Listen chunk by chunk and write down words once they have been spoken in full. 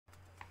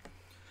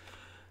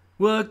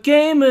We're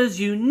Gamers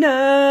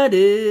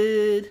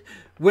United,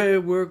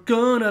 where we're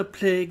gonna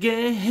play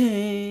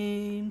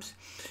games.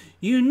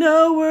 You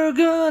know we're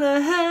gonna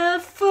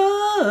have fun.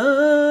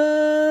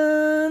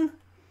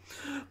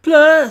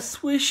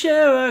 Plus, we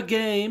share our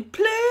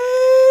gameplay.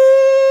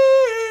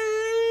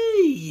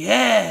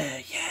 Yeah.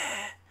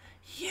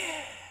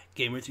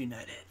 Gamers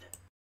United.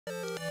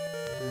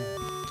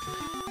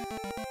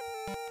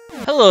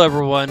 Hello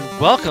everyone,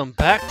 welcome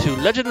back to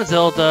Legend of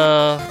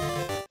Zelda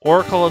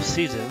Oracle of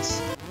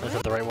Seasons. Is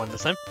that the right one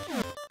this time?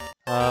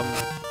 I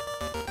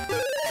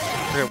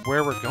forget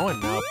where we're going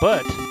now,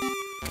 but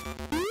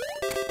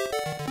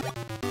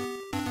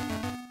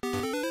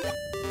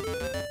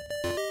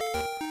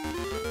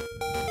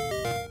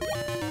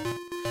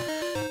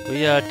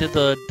we did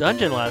the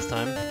dungeon last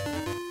time.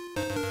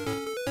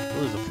 Oh,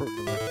 there's a fruit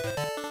in there. I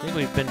think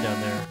we've been down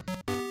there.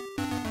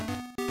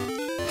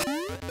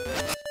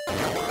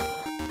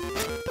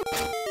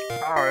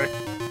 Alright.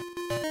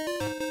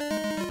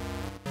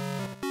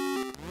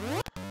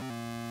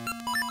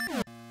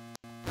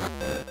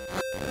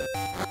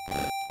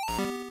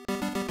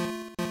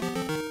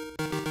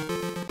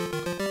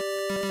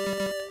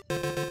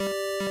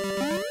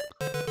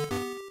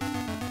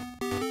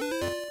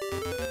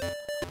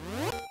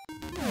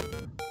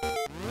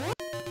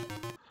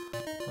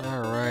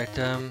 Alright,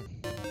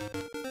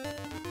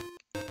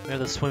 we have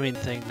the swimming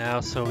thing now,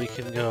 so we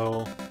can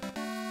go.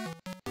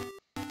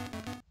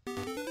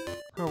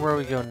 Oh, where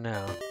we go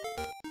now?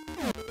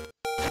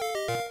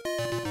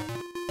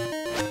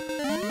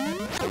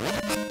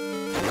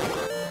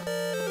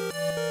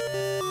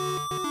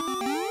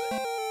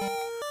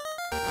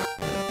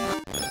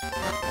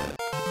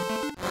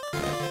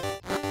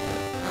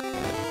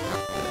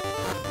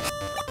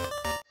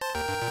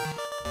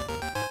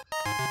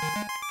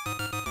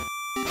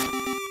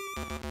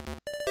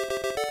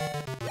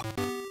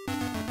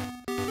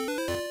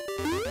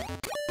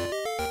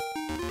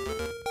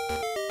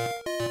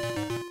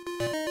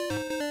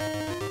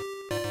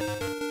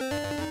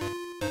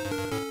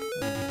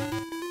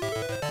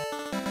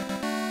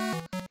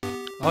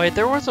 Oh wait,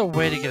 there was a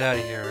way to get out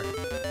of here.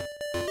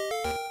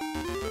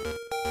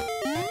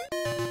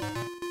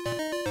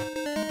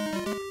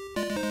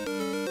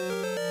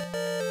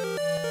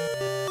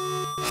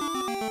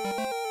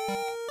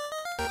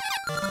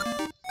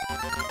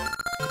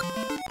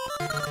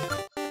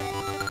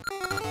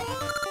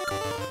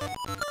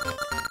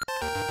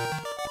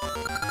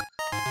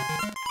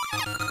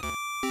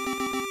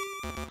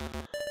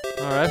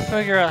 Alright, let's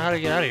figure out how to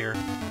get out of here.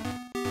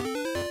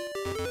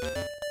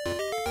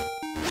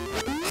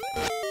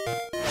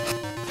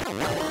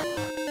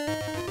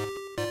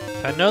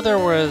 I know there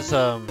was,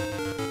 did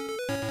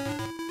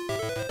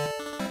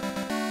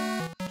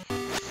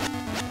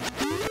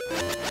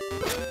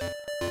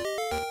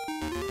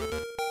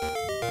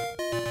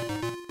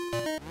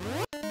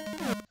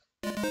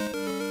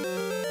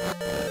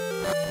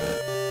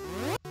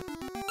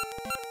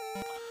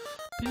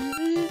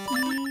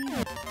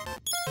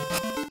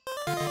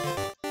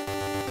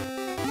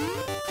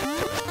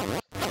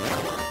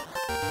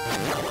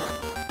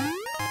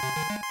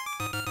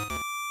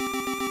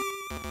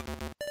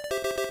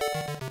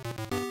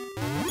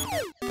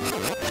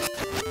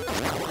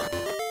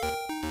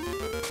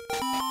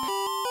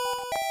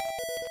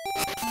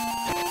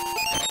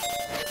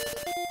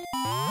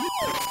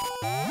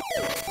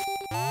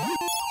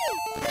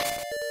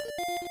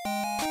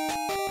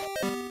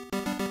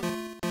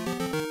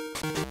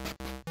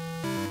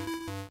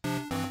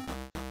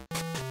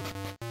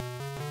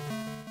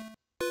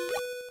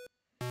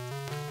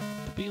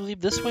we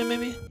leave this way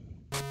maybe?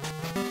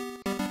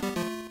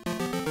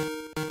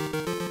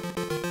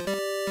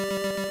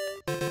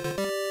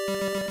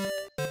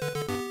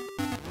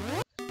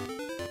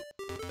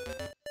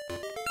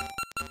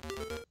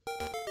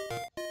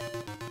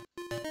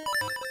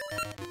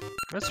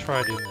 Let's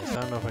try doing this.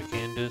 I don't know if I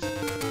can do this.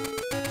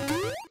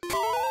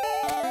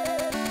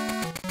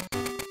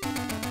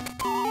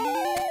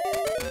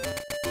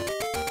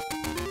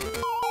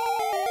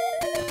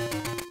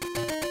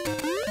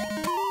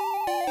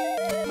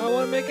 I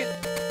want to make it.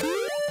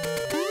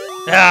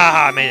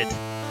 Ah, I made it.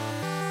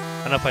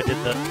 I don't know if I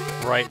did that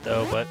right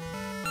though, but.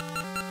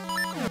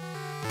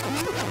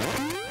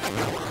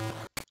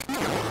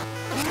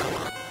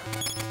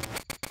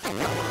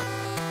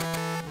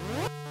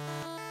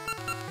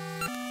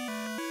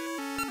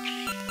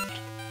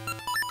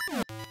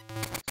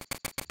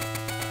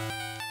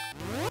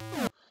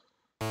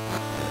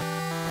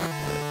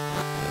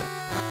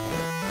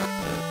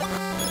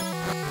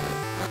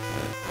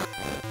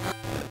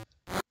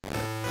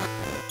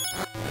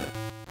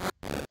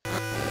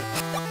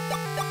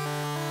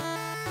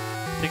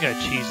 I think I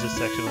cheesed this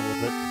section a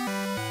little bit.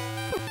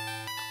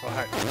 Oh,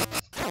 hi.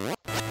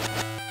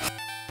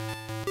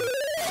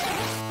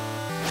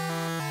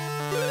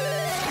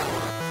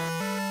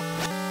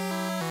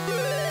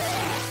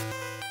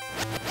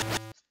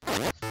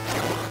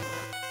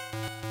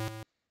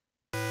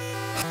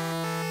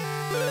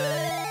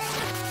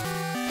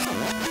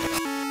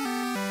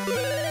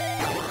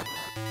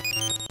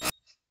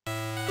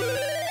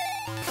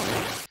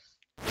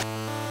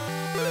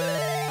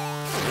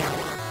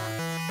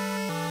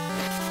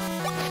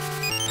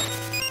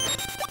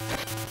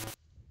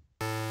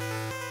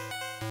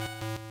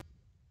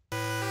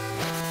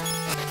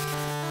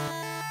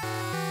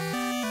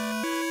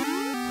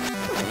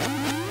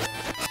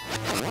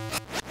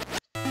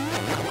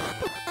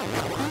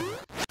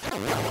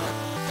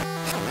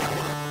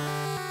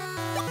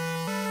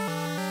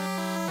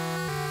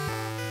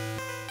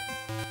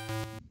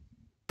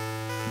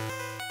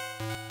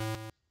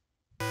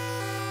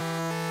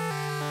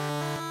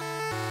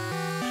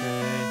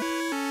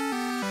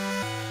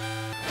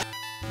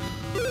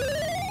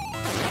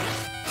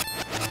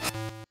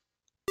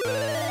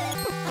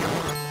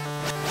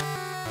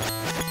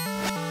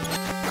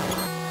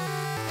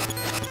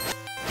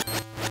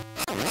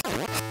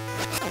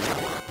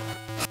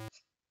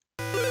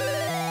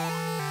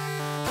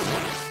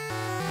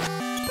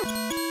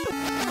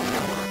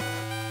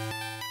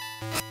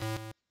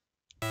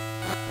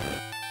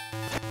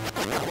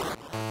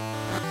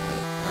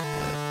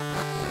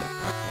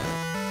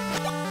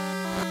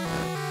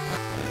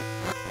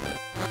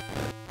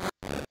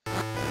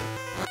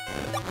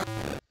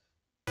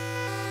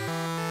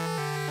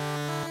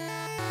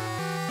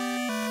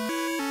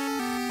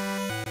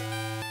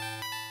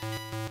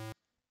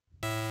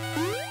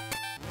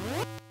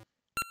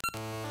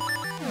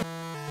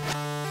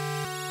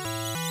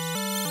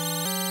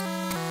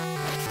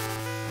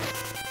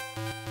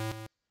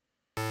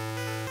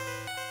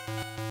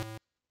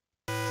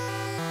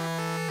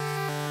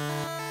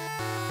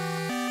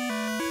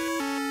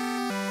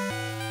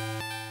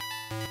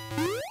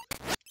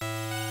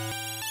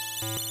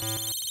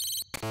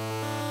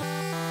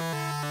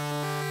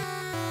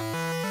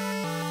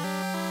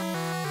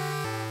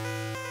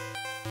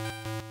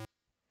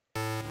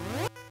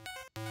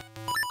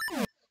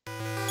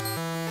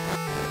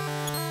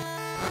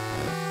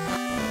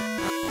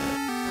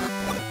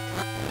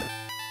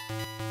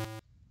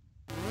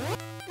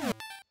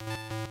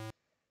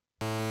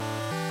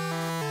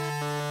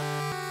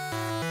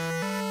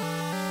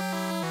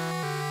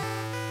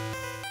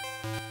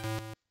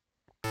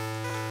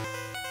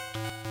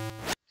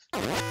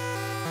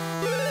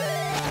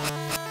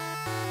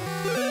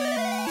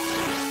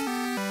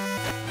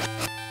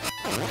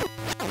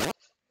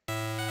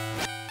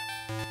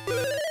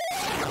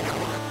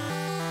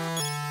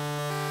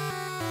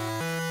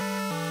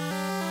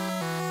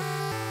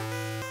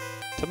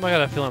 Something I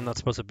got a feeling I'm not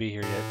supposed to be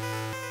here yet.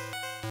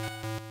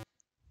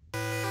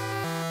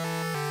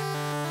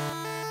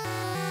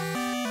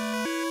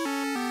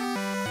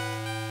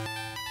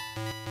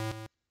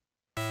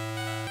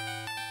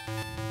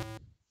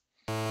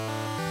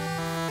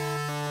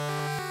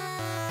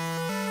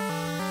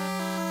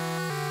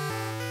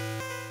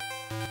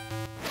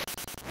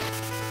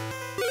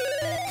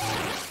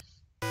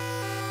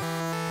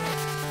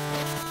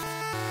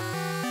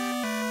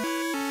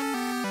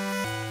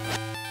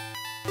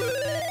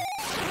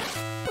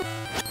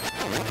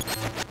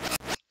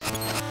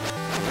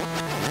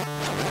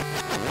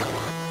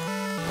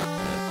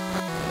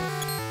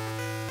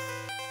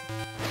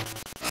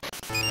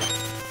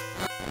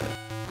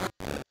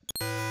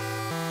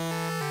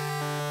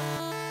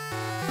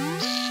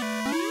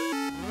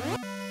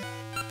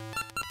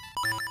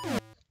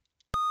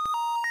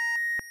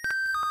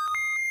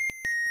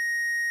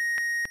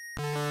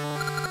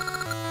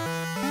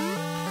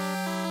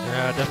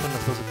 Yeah, definitely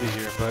not supposed to be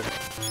here, but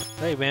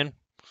hey, man.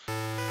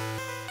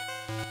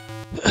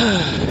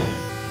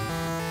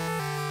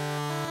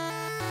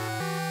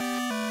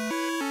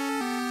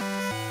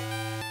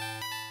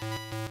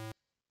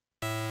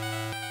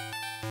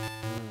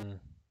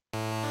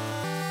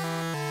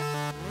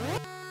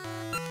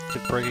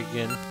 Could break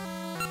again.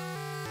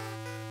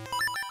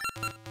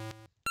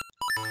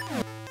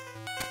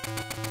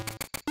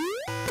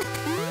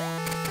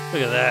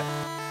 Look at that.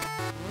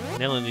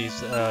 Nailing these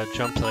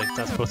jumps that I'm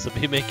not supposed to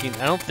be making.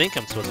 I don't think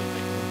I'm supposed to be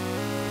making them.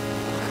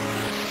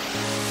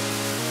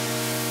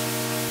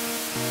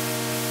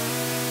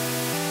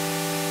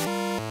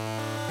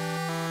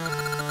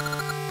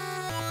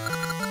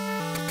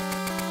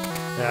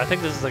 Yeah, I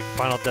think this is like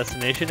Final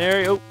Destination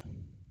area. Oh.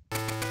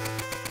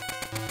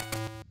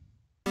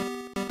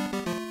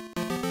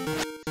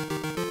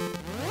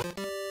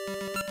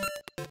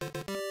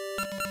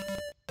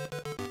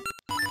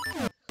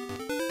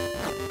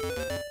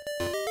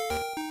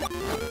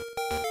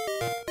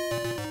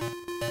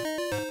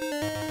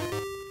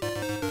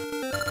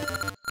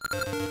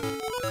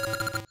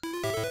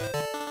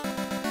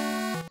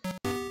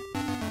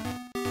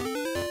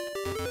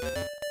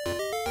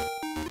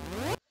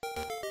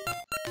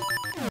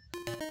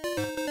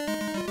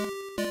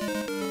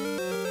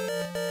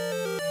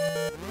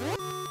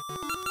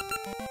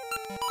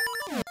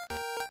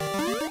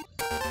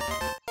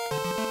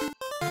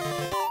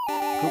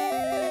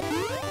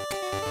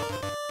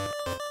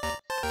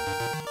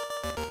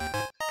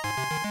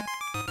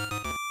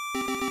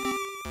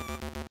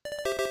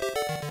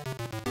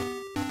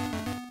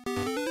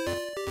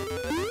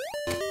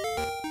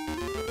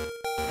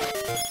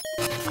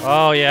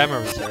 Oh yeah, I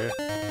remember this area.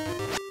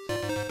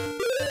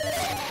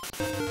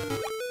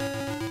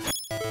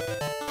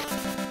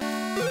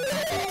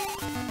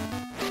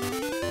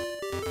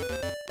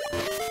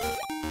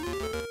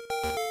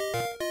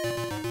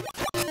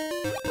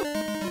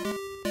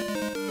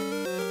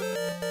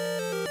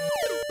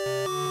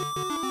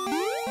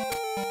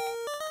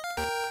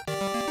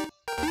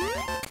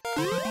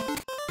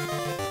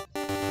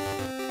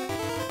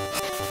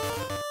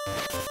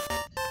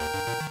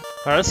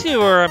 Alright, let's see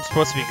where I'm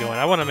supposed to be going.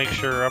 I want to make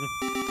sure. I'm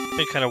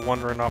been kind of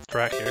wandering off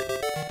track here.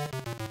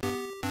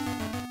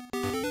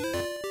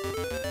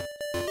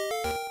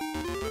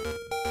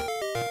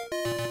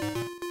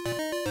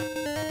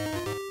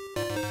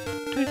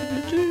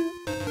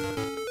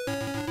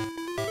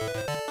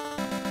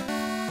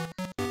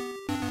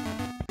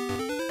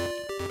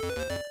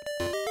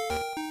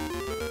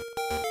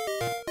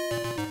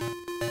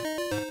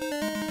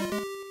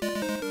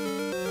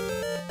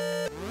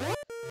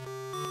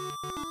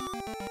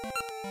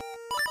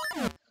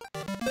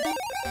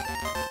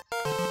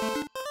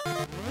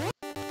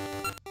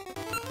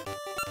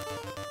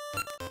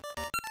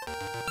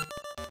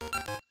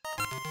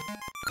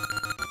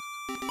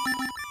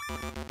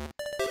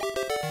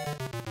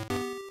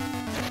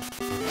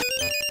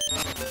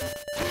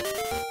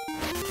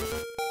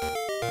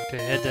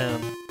 Okay, head down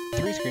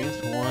 3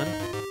 screens. 1,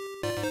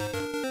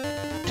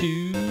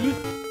 2,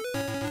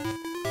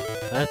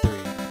 and 3.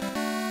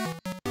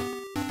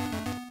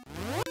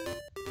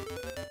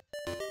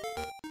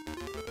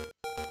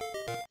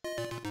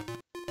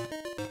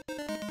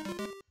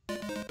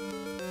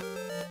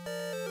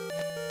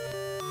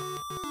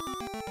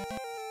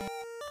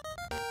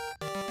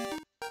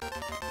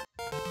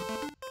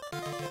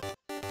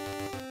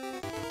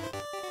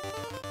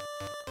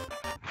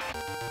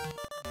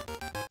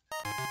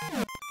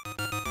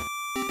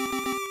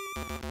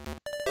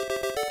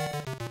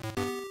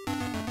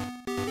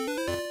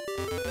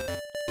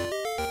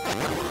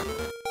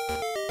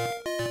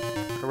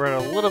 I read a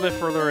little bit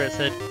further, it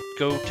said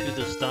go to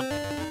the stump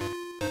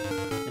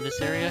in this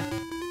area.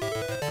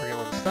 Forget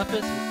where the stump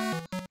is.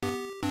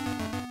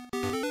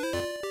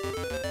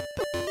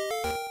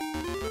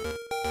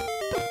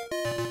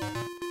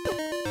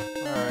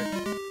 Alright.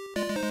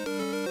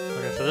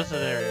 Okay, so this is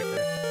an area, okay.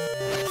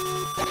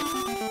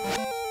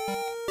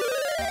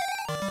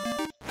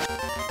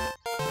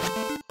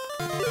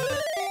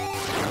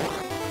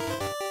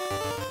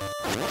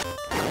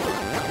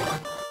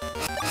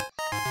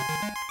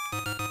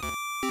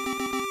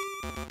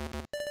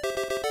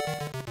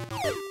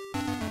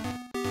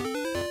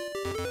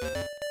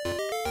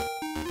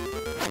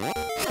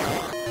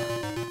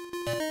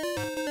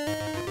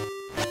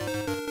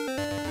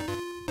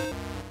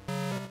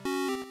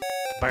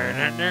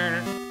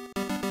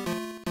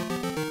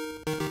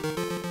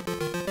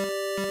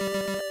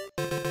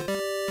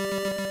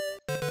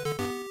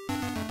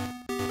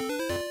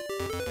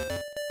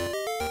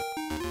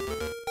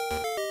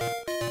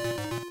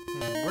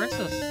 Where's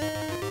this?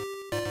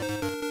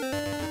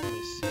 Let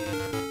me see.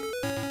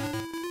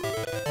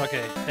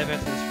 Okay, head back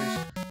to this freeze.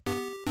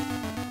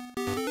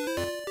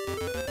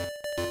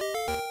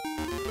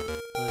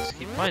 We'll just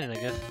keep finding, I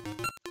guess.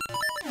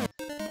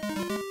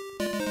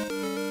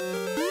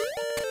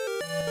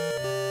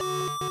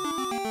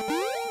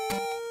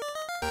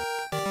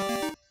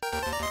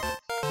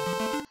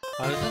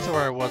 This is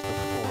where I was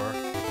before.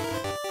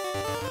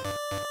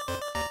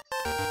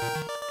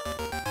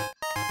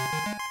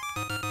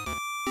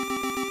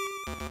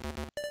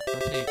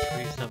 I'll take a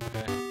tree stump,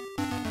 okay.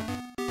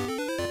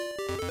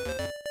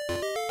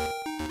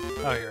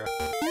 Oh, here.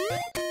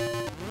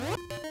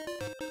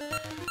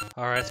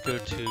 Alright, let's go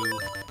to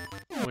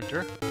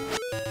winter.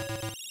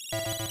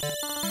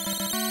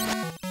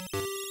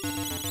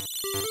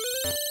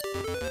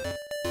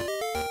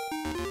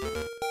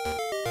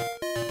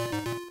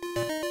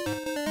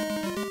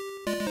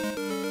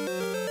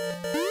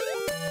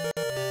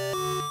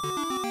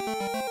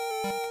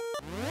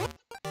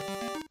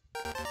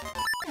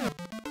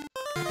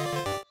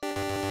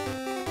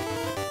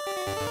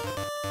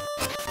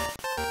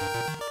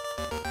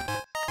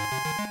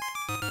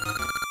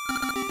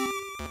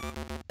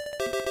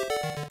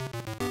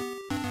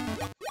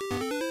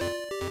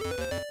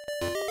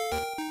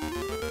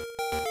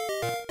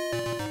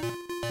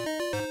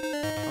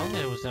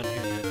 It was down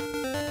here yet.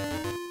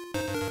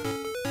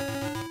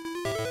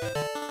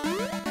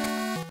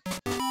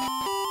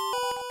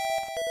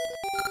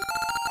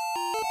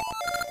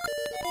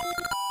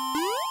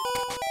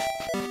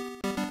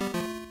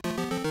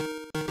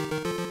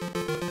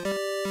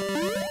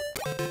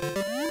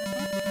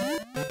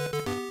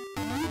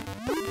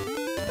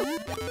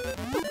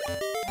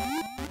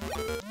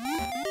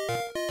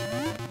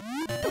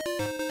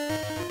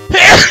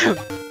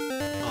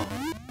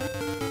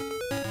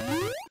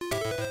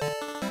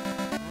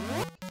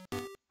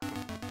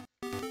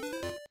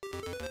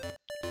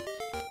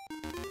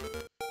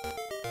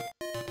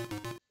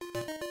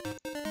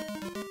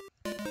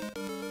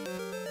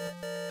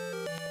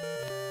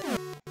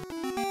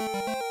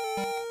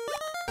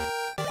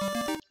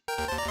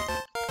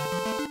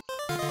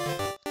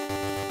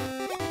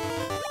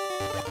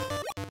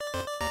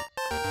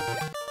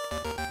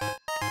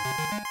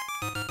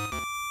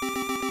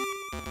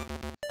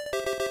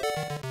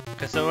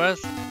 SOS?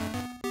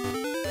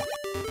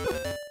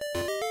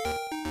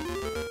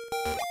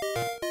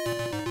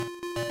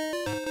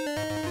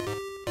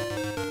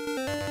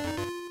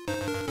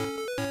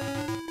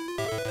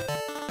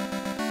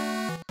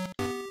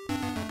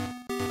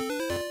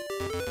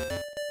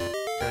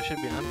 I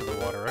should be under the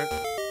water, right?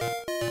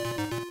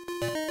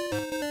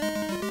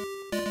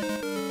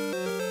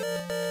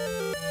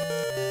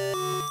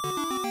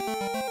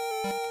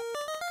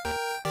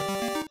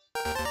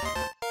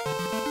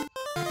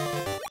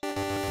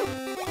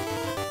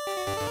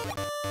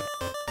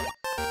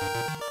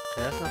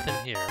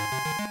 nothing here.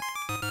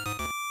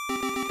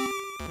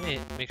 Let me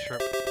make sure.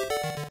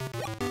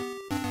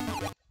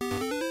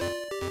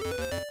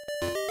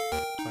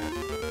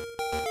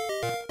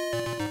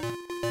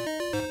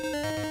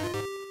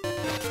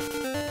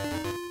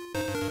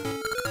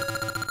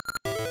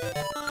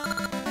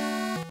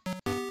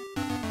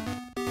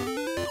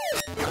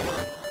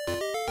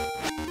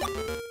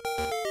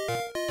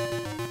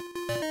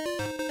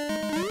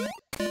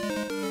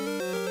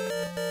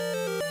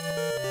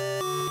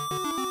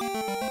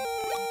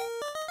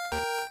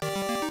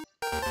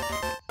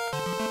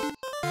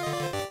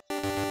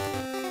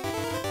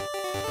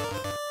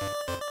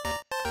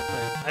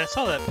 I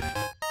saw that.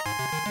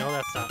 No,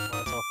 that's not what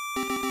I saw.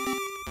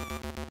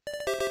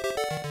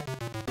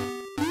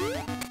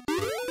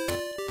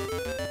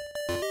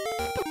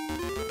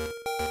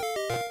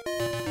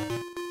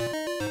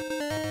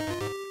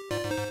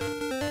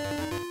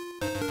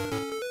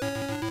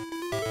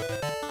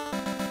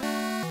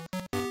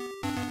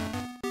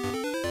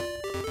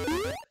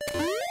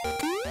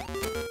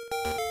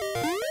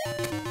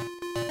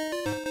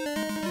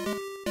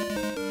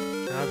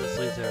 Now this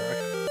leads there. Okay.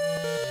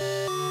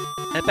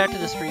 Head back to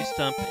this tree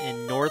stump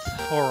in North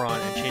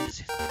Horon and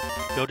change.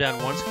 Go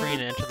down one screen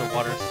and enter the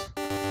waters.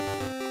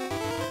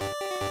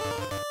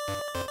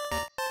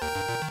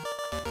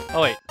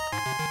 Oh wait,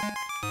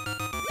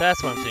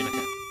 that's what I'm seeing.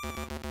 Okay.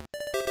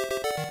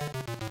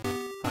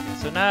 Okay,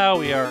 so now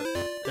we are.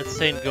 It's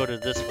saying go to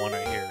this one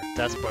right here.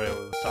 That's what I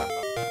was talking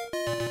about.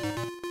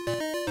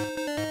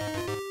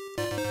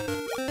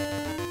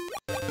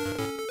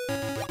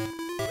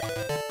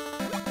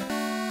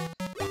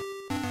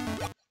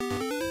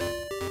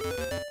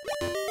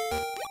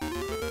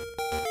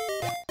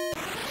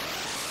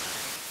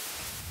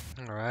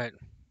 Alright.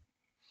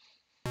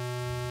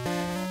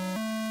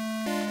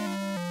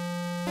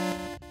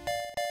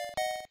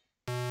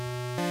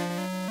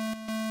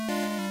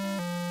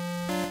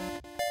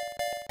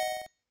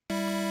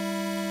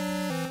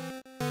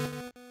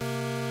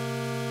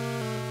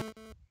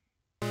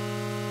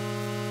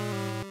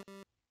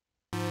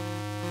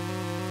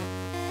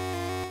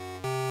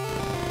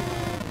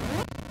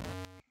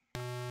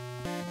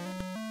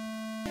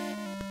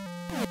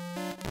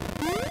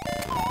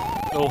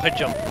 Oh, I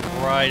jumped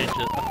right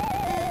into.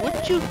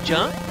 Wouldn't you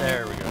jump?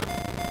 There we go.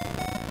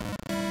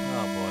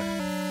 Oh boy.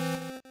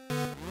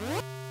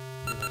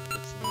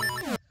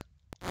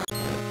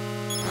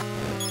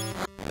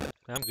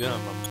 I'm good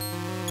on my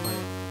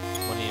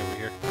money over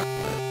here.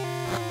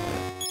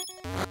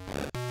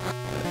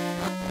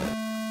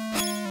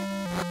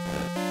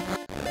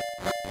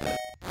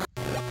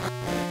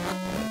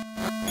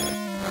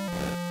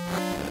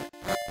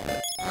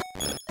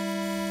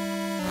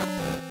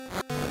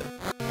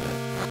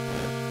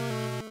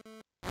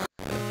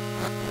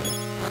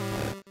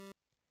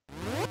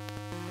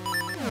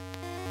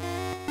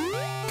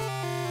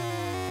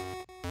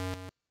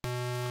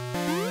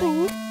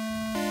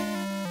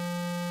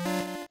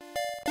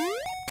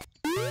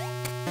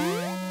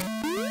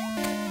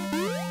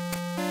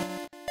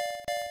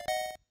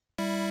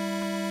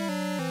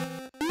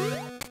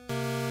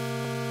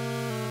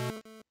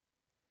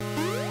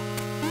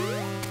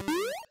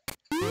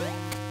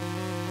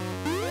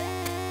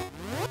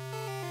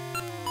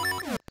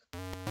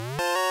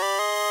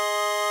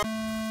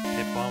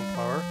 Bomb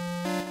power.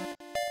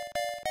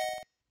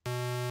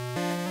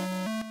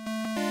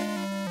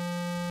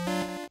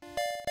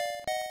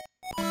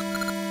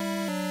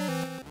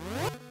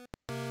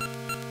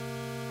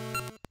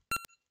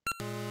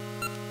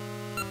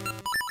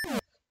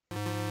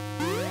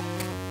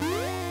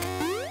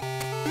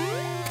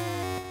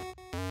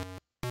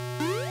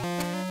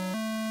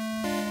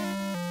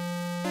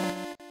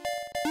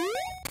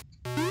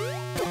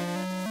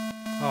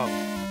 Oh.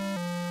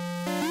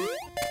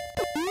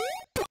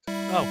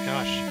 Oh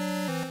gosh.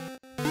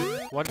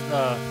 What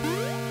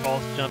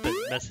false jump and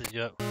message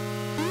up?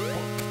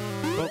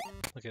 Oh,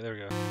 okay, there we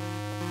go.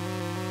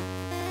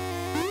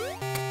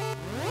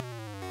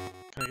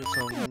 Can I get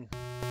some?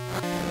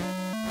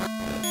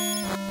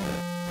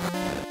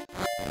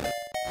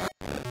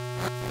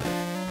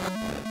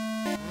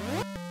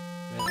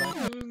 Is that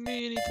giving me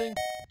anything?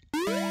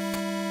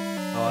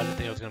 Oh, I didn't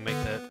think I was gonna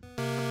make that.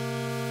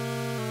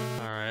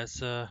 All right, let's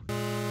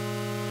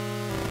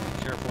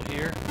careful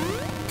here.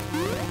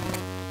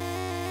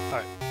 All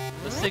right.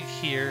 Let's dig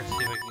here,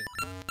 see if I can get...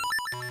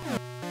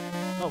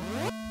 Oh.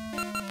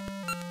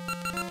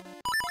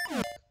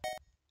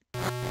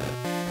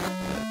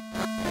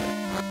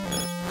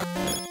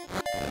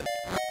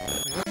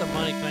 I got the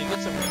money, can I get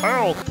some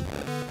health?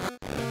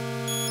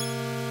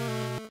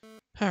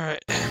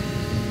 Alright.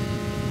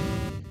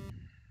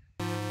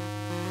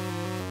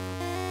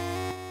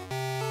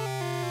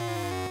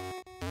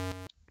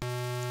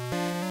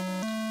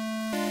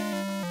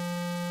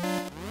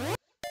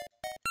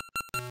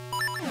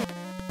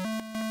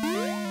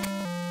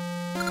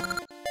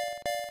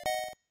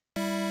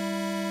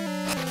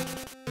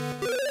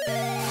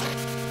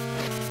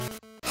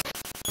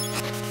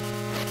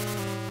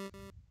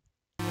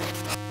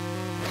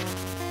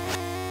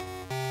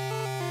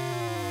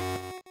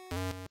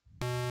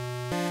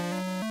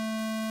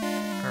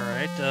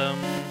 Alright,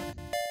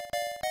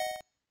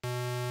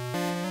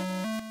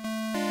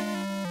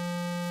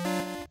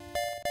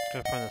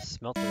 gotta find the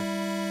smelter.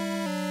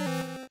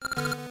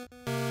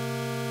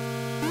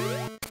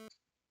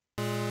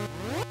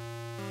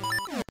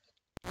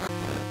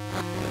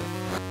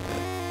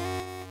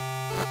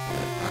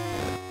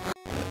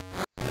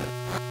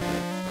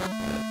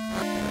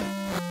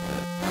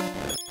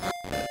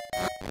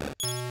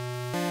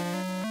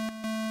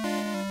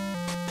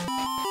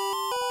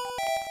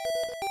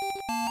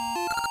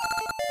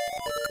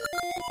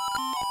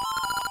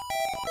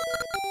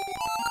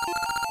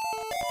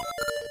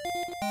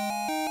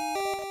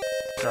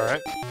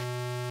 Alright.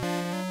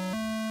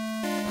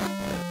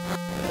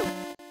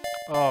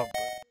 Oh,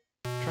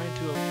 but trying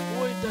to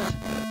avoid that.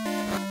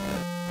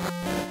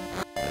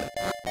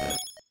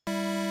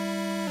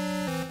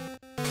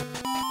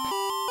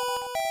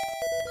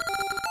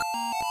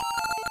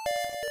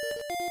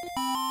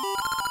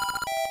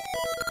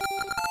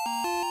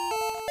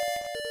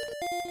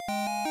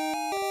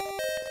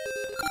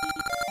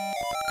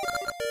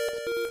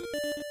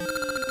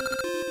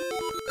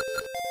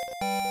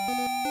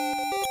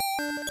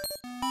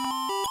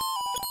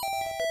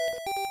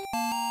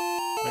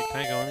 Wait, can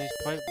I go in these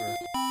pipe or no?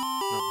 Okay.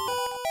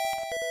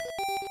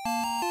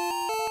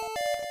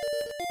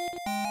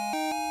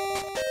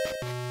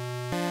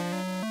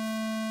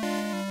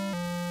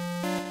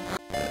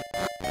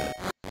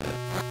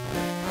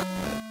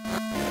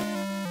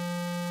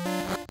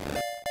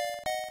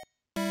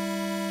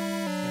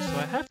 So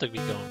I have to be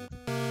going.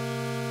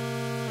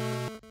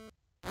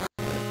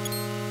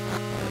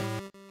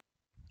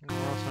 Where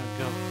else am I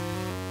going?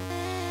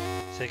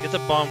 So get the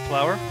bomb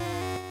flower.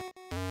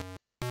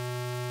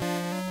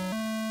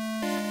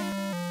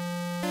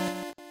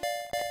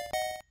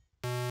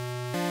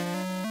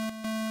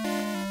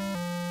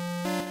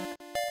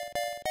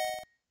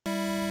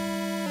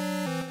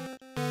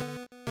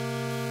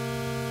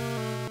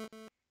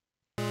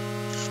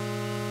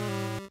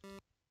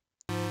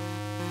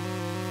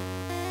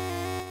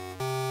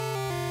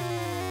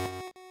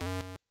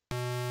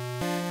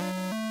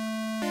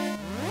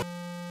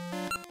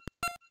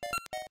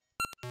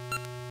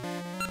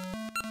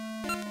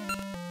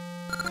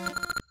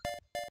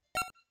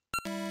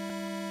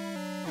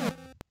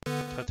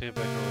 Have to get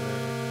back over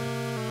there.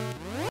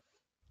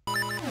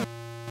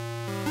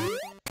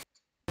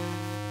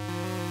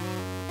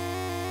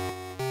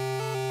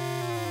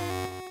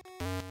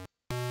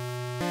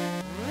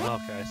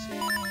 Okay, I see.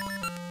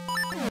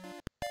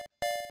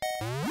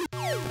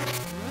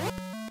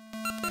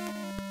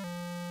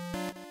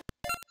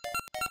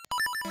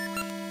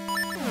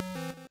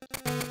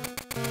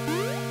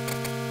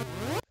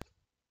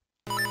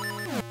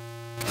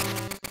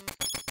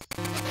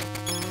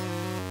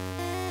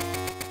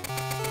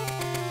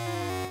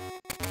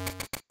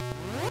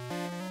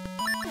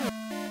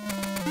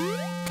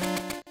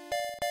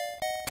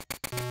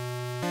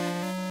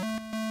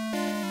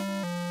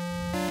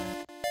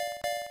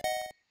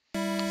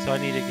 So I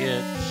need to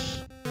get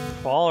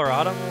fall or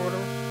autumn or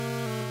whatever.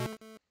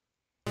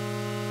 I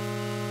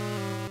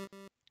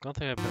don't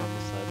think I've been on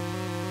this side.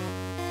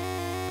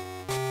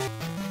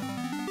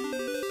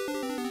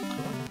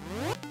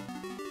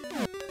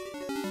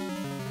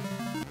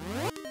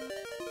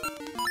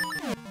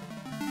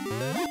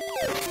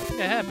 I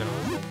think I have been on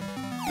this side.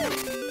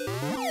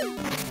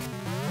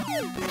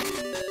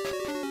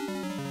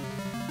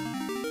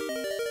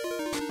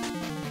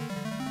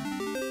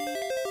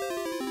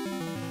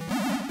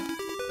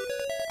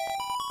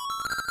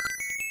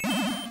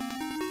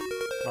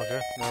 Okay,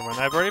 never mind.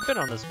 I've already been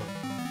on this one.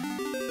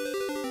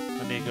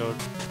 I need to go.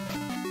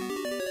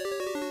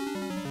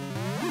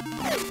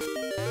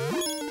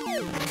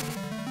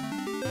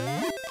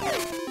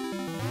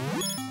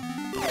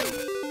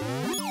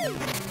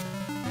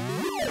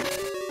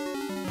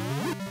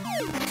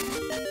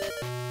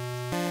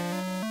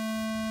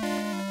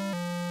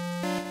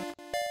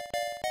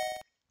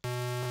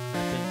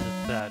 I've been to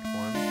that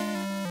one.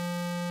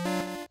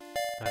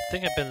 I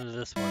think I've been to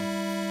this one.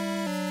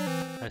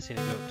 I just need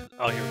to go to.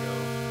 Oh, here we go.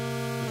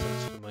 This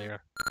looks familiar.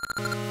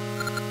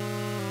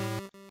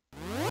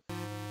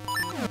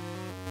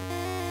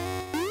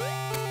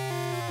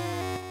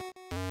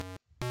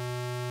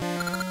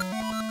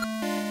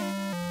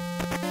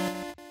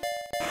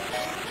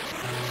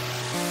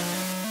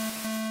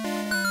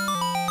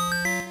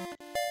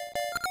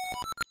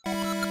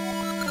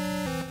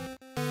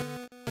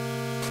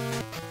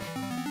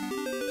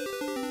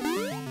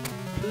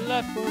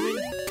 Platforming.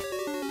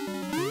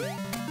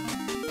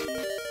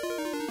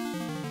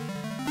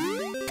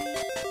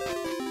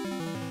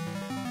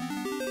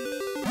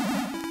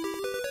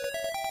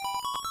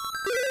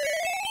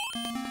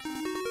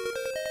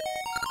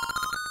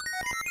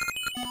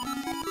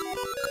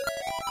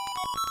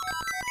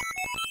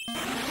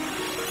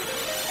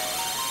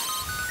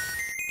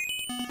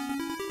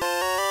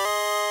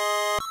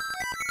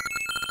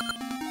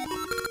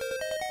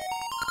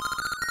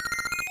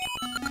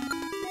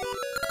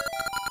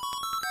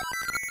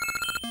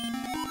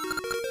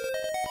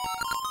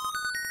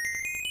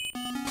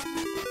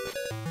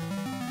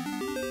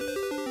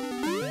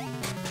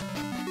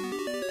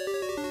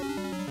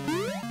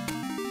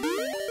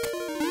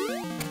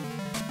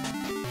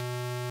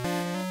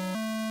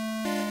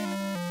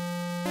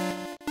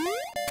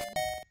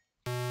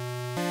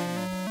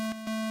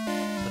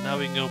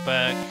 we can go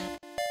back.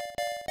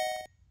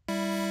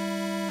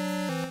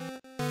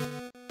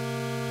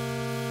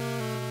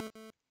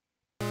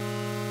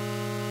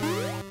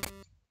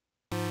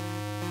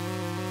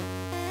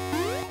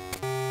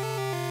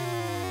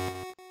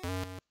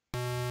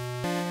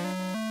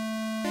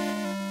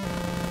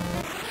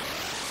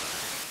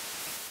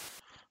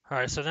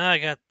 Alright, so now I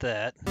got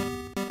that.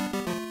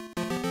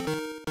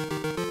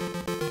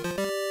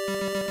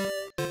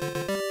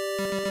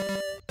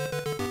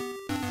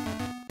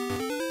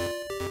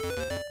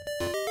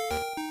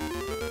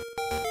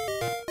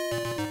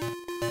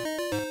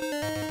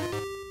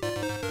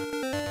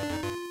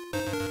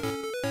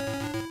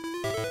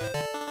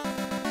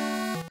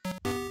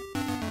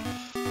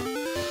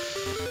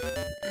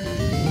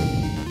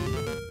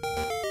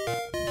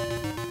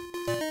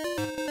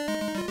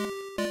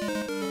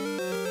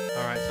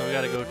 Alright, so we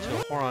gotta go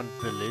to Horon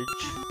Village.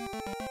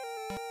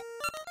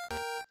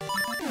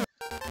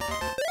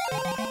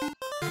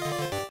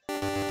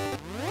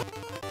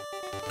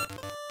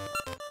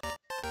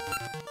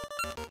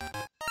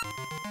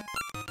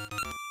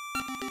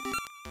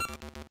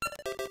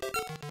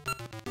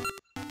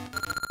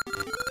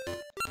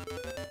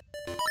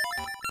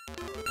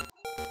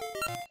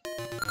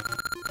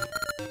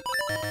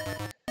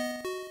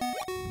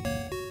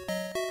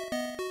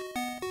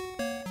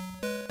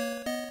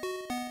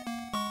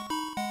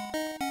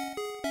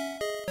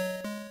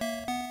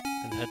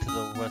 And head to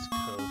the west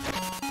coast.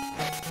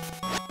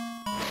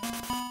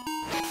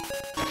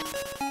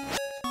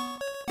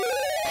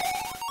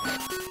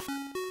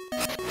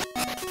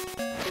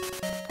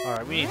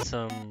 Alright, we need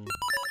some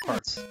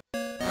hearts.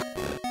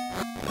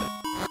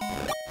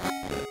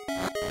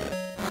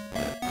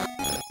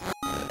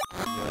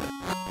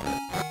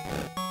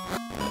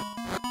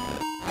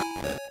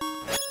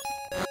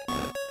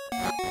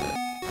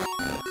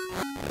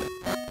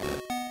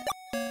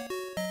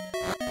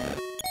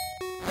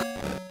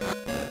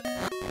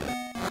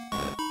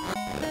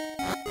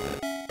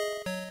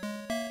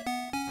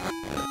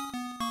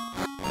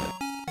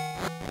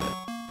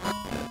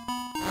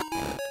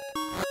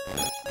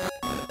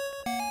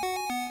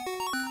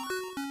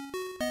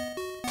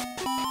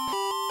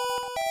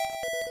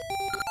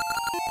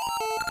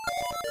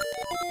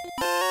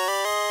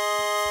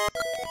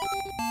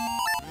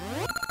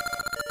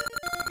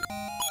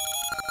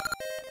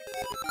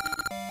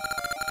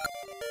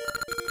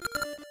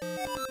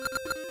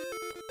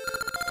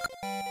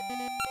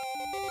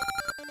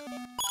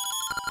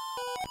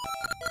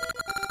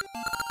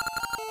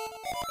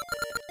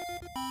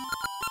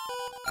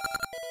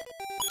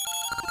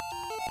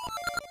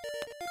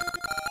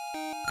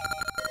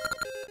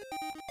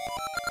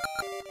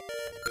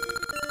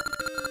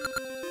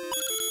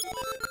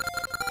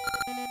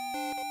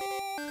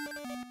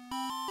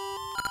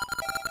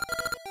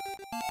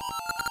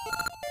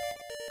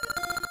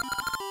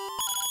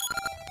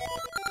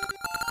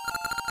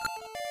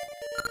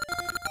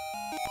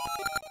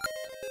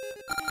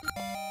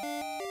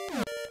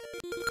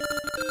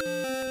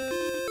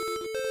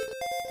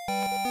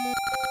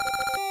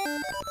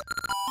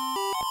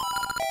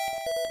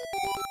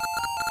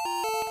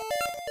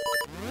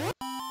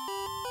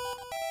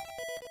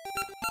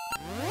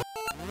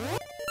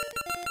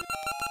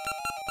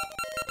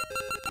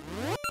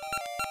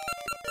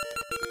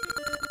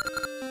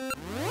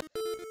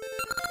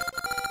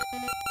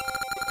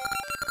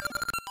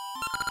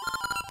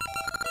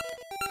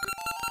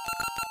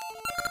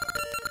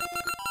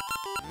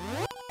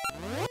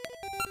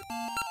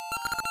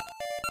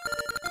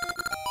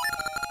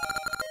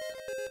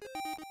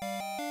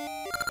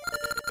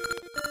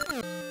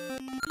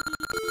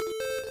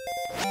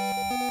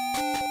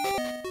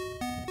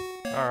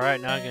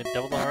 Alright, now I get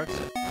double the hearts.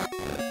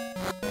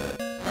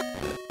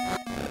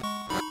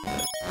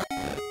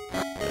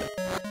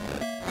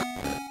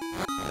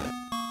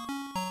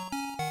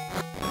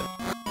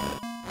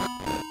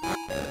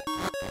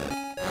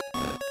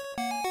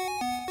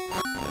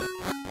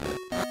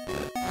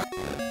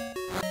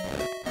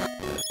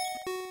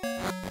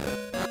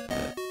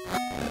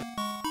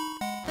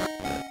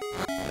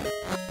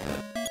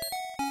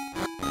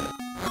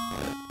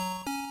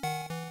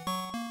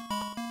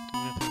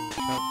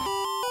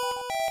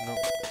 No.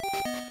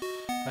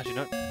 Actually,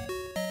 not.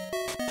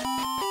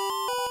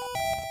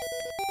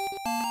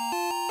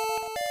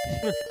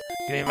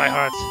 Give me my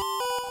hearts.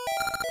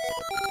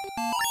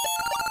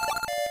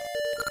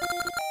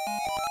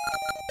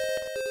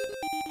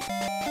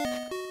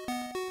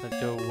 Let's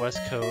go West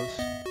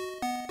Coast.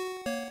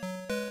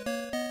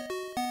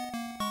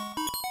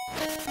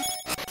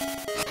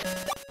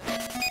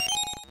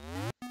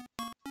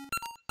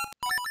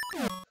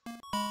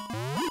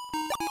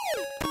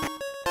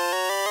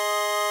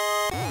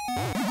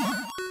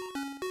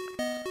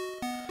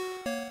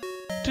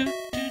 Do, do,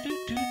 do,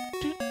 do,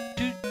 do,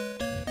 do.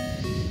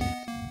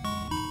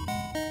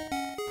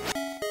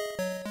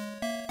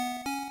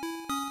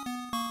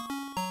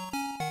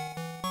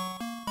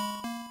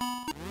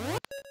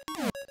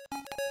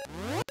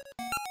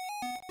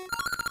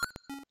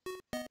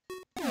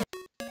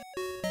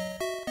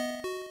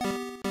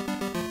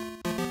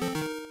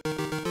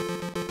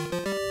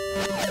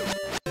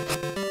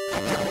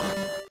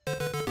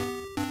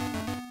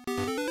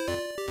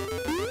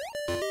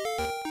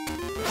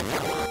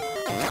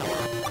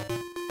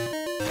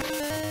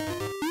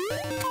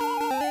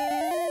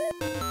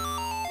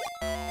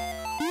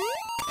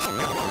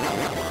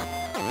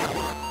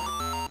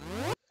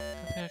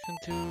 I can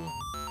do.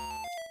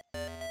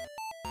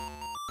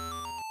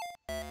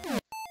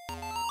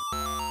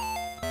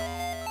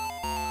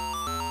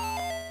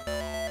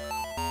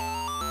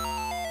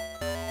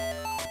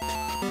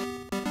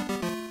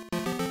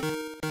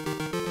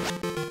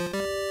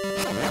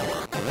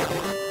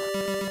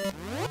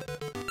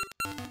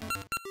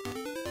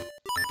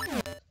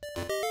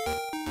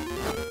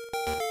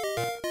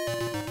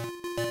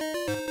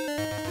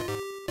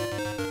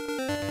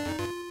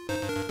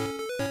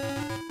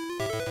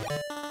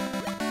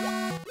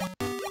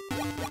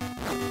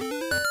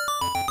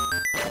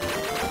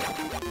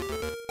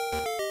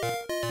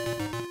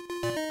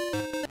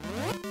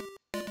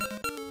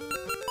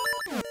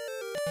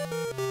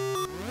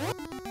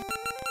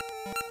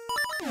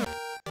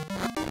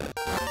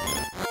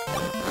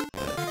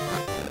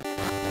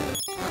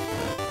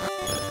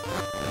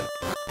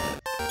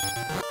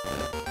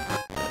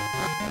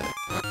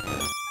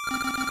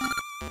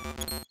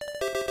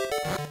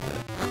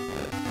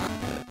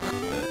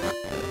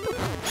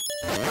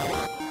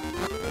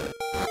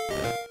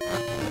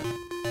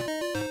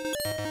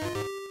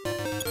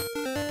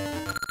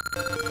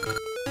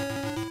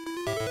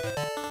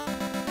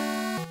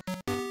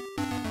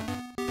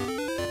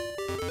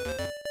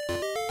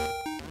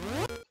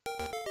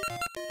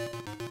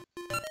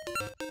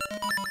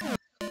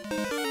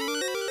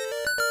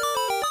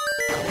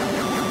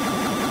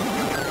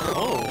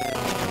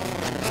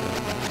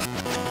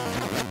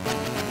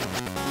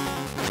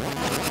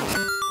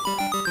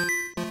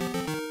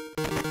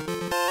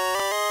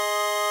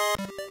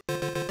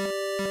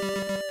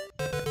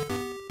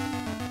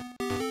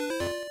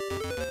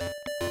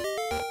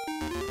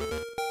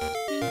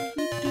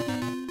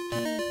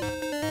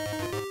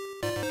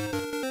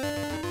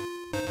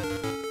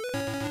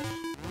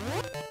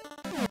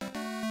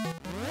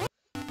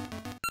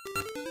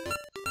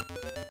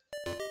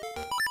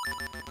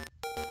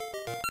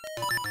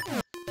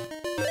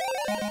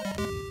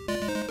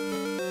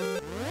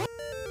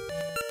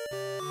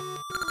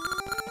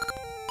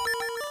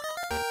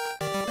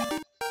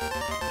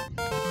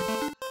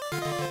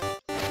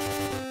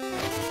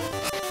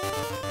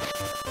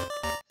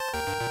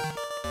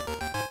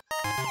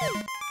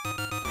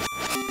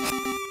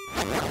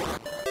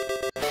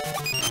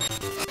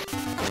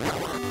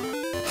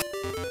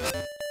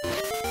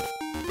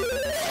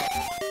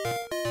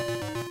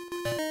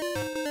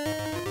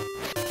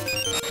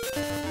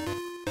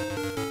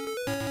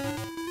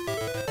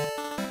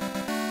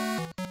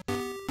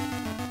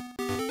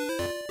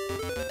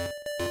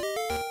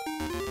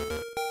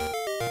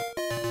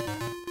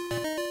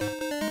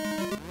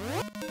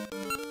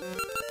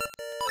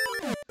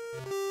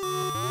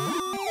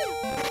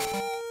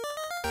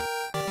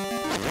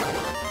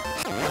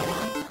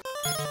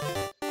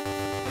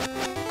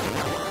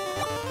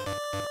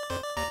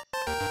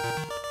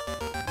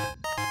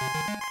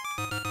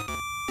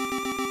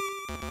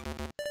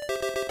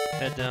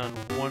 Head down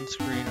one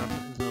screen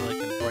onto like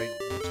a right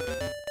one screen.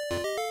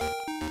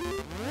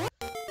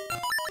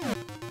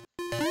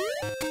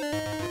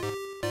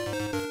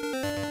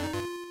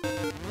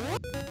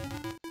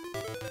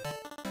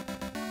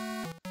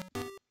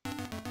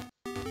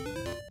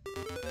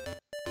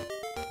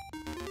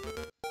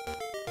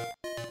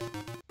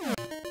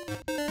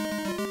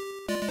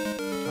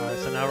 Alright,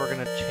 so now we're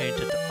gonna change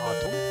it to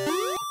autumn.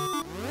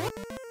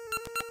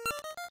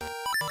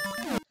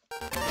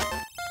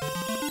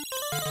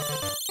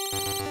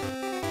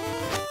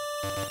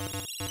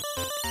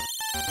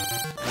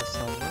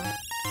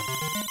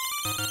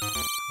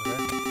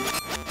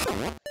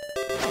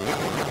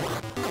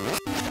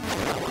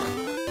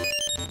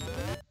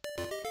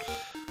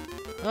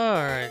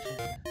 Alright.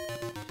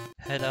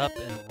 Head up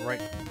and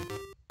right.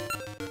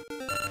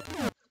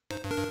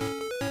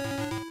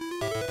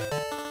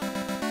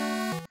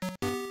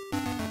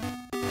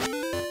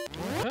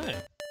 Okay.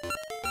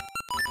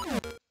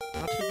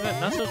 Not too bad.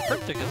 Not so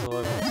cryptic as the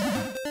levels.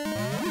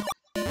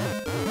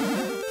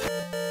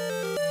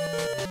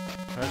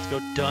 Let's go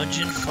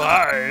Dungeon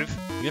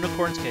 5!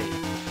 Unicorn's Cave.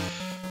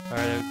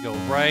 Alright, go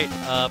right,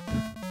 up.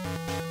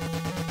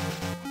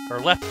 Or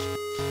left.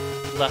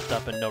 Left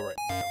up and no right.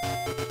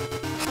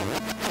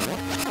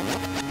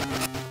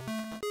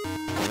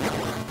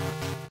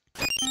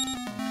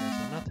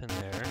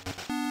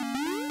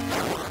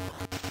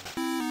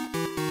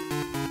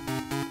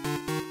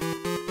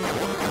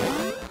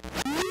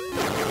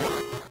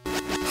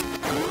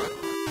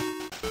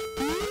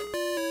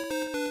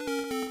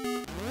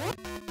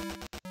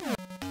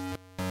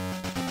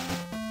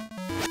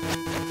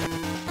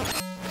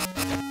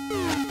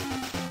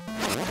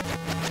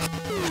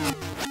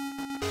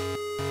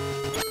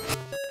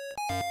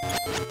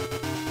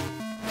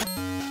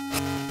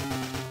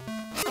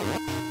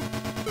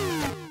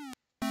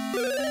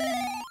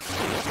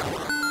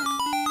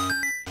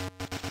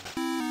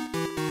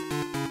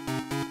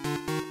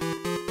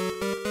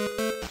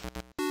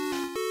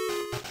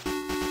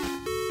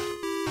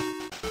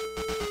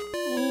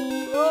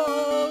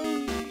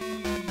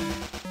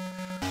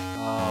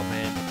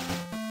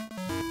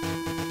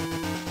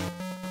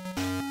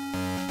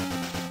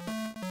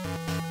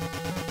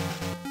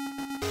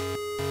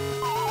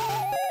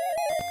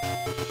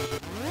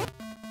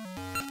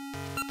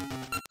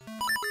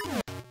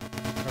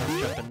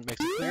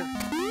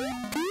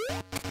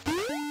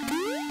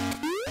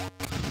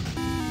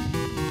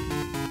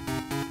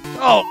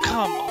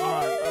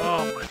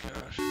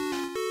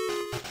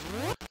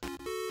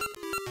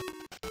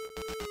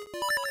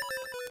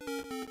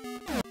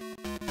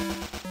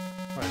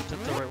 that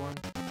the right one?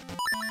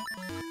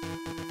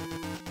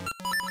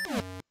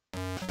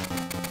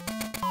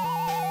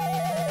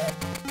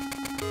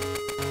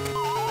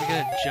 Are you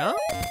gonna jump?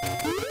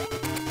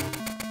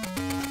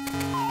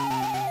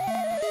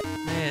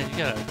 Man, you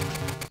gotta...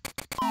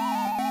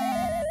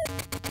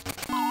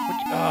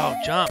 Oh,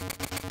 jump!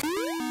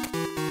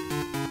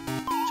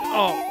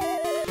 Oh!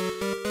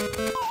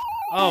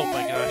 Oh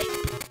my gosh.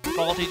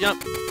 Faulty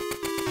jump!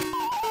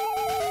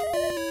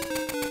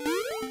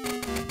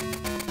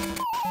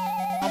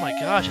 Oh my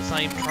gosh, it's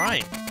not even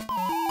trying.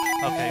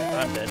 Okay,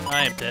 I'm dead.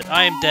 I am dead.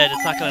 I am dead.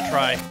 It's not gonna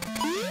try.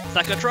 It's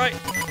not gonna try.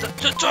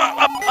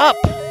 Up!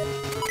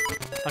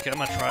 Okay, I'm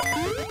gonna try.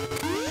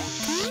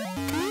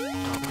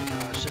 Oh my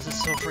gosh, this is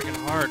so freaking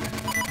hard.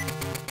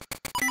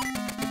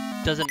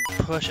 It doesn't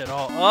push at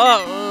all.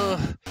 Oh!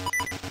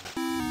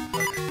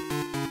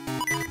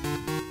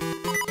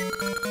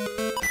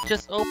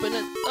 Just open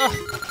it. Ugh.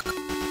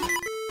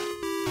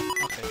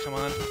 Okay, come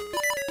on.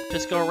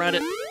 Just go around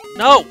it.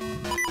 No!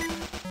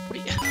 What are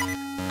you...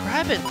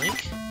 Grab it,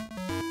 Link.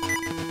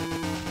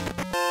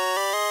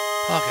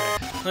 Okay,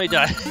 let me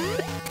die.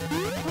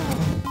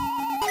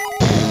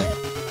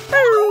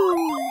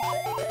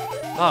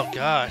 Oh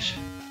gosh.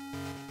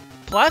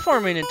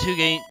 Platforming in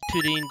 2D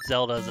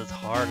Zeldas is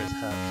hard as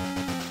heck.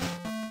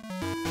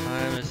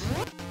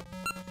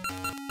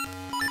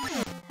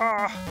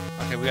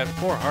 Okay, we got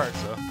 4 hearts,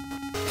 so.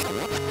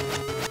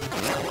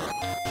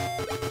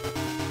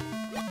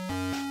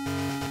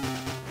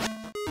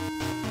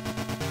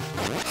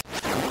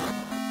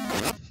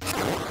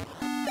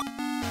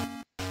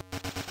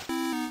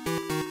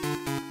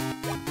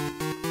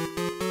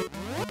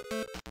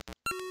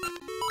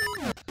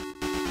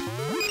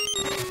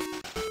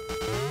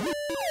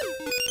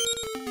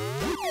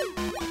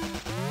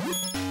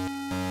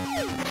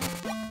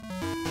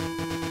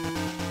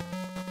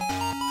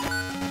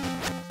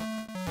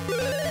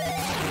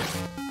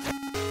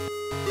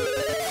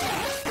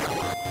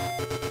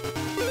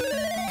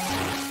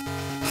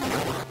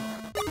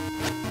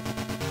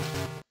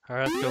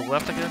 Alright, let's go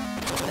left again.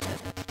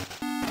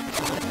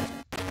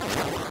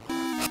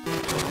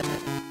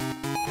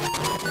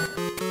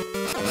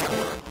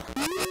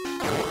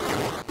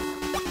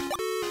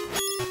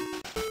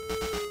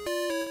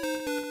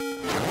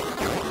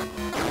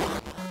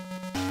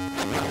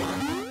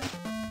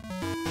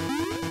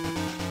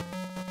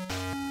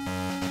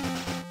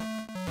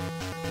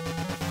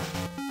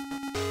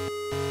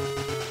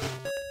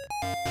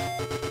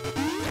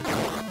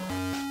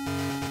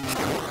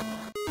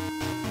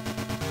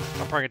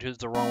 I'm probably gonna choose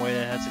the wrong way.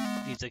 That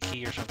needs a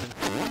key or something.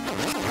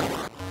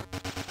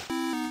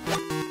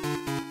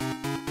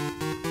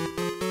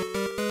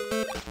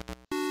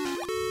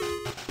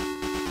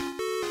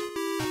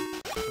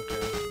 Okay,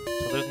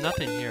 so there's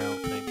nothing here, I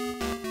don't think.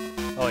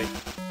 Oh wait.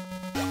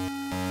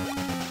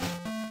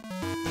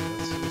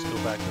 Let's go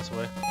back this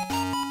way.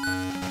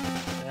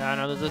 Yeah, I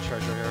know there's a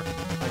treasure here.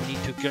 I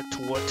need to get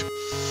to it.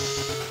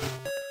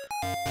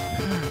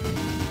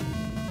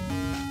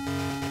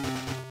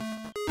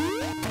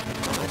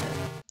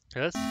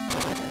 Yes?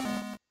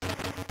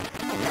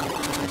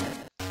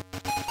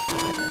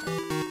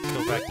 Let's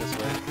go back this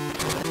way.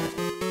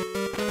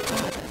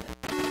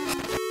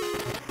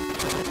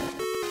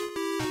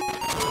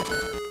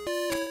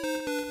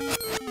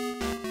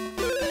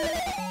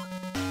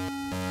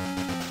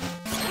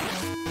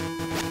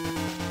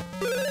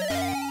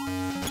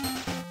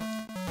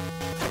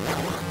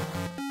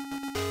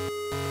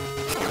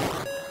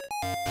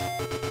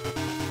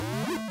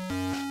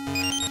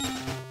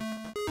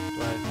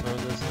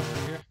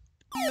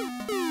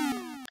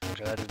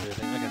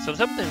 So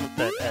something with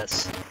that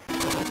S.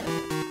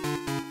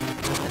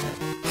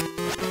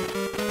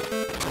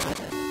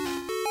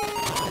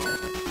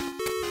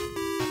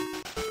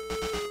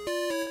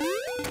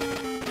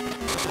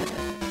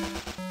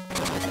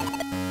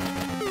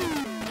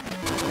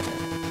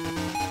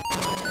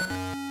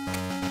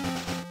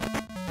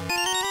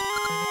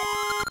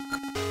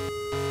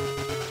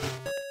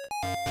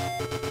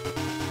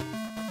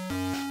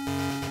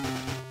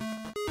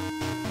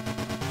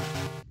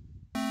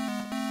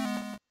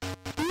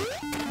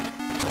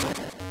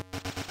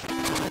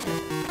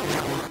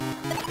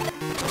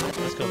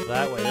 Go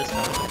that way this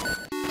time.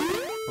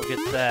 We'll get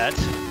that.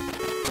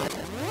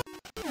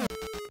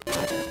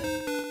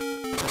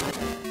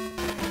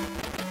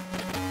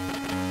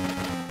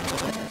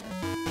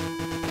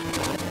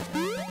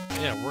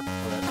 Yeah, work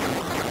for that.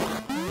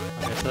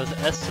 Okay, so that's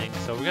S thing.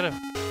 So we gotta.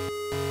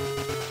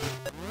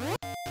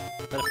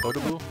 Is that a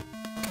Photoboo?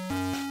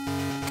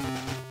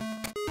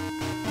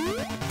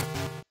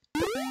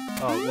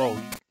 Oh, whoa.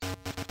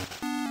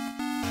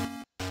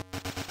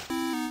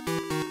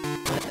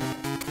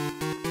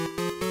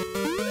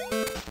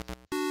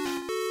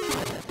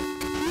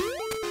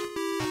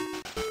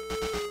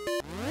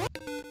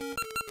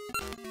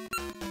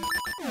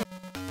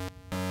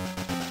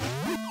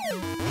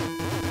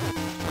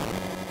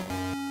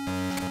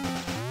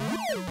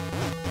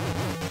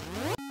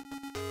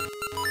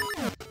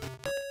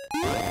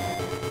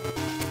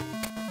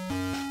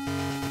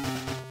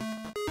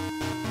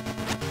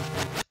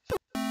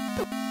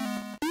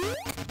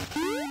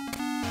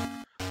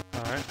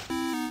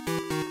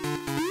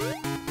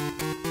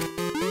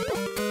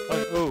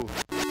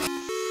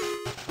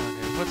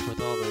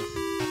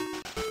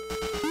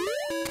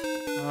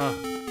 Okay.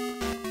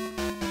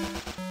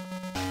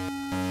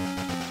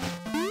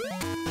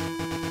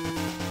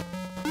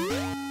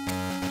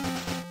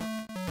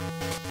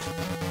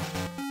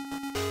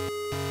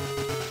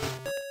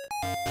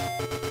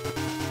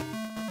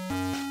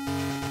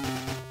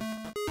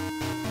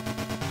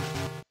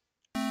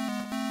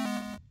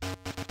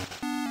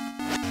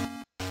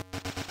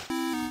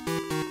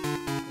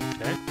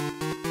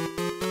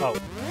 Oh,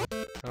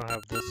 I don't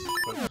have this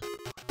equipped.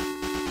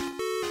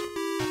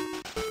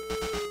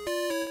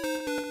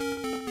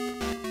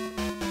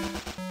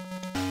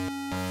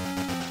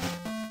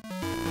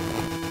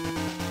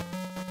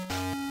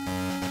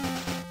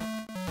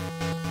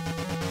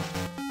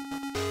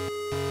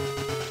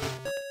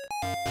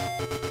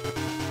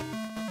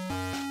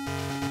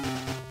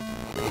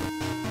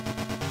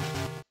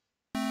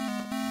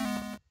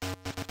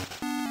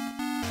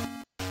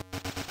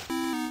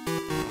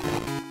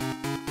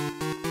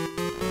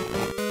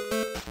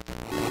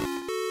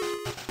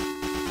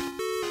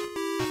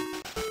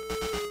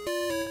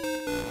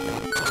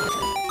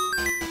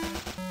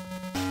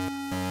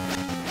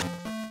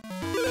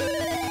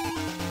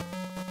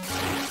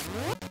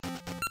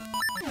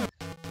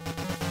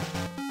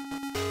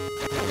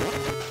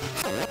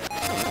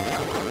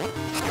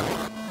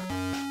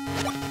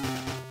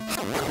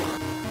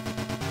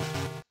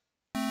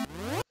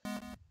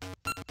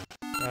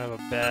 I have a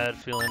bad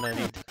feeling I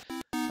need.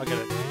 I'll get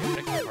it.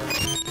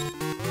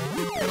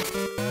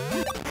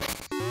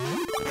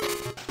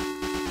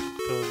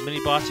 The mini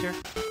boss here?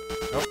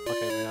 Nope.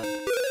 Okay, wait on.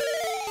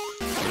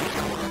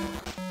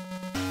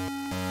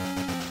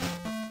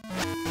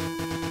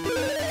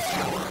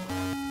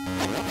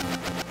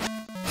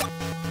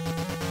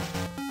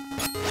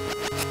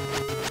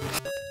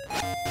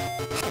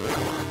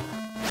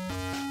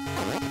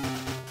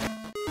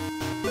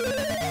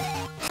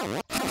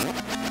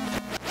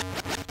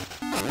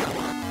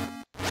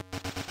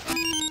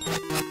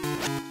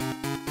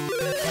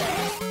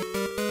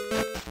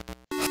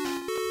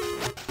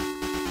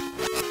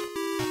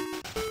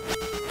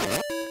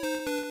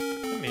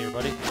 Come here,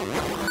 buddy.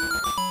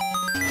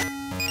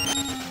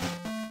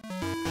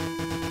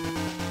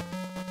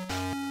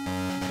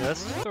 Okay,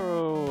 let's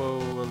throw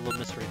a little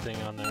mystery thing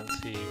on there and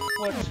see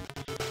what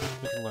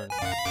we can learn.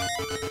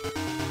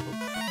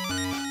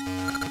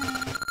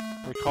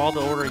 Recall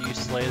the order you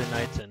slay the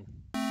knights in.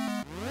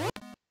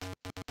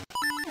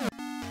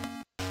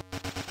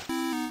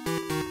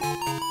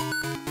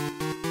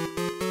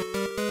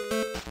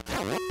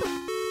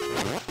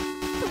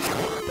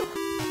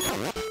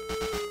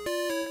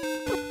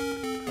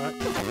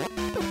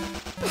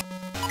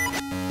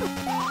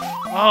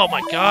 Oh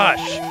my gosh!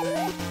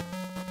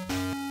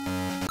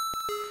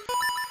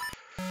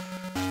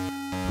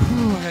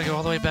 Whew, I gotta go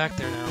all the way back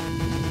there now.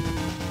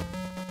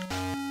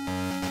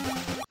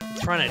 I'm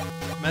trying to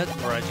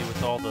mesmerize you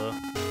with all the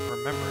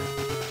remembering.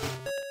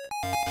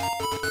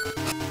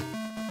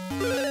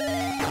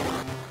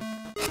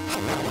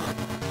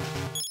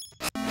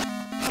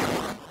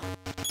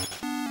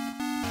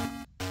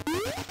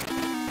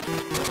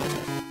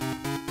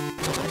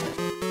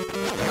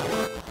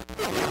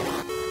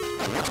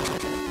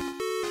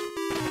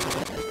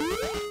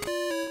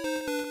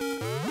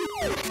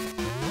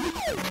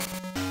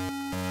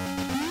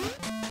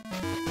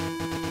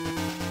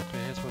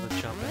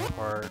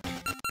 Part.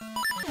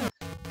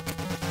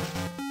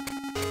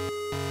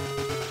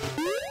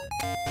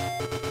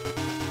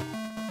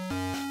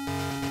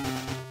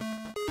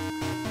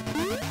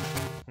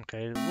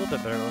 Okay, a little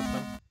bit better this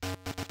time.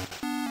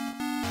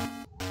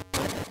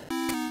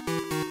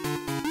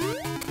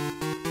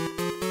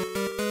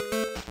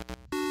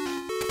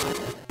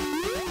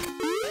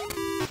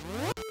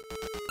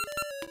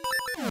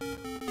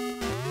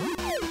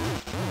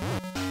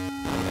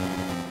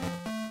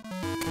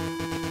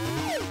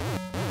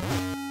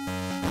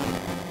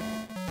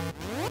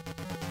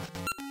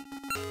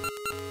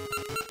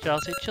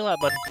 Chelsea, chill out,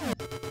 bud.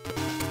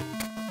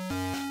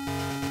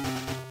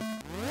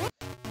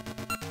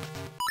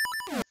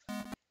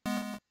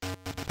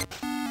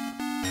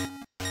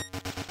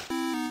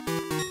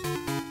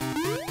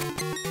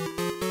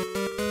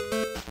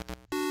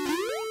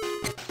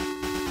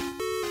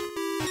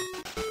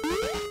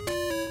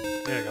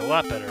 There you go, a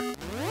lot better.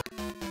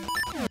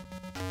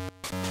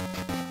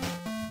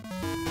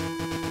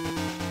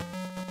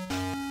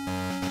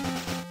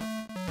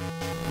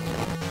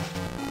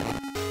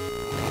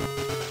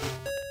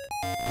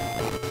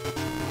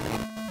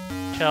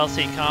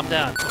 Chelsea, calm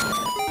down.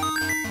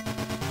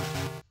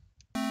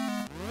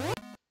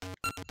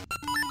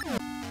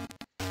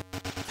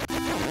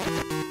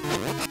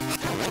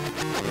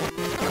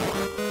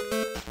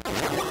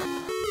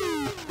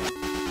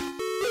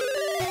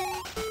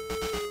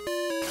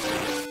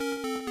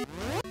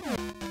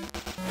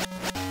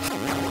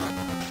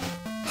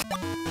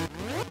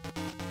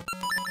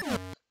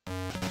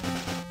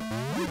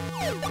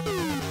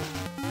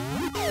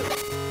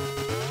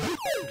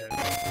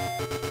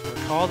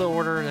 Recall the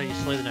order that you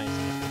slay the knights.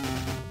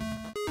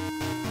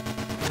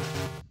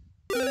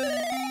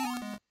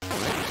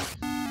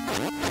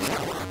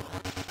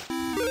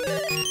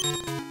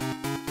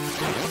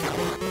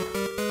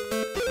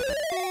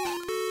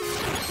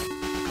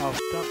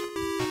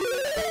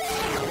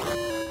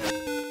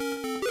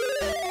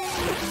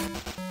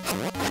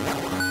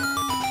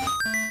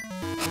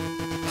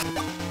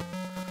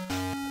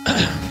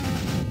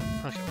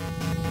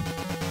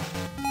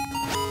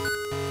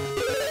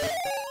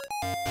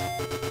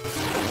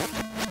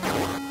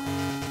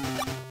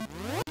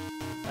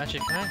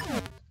 Actually, can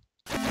I?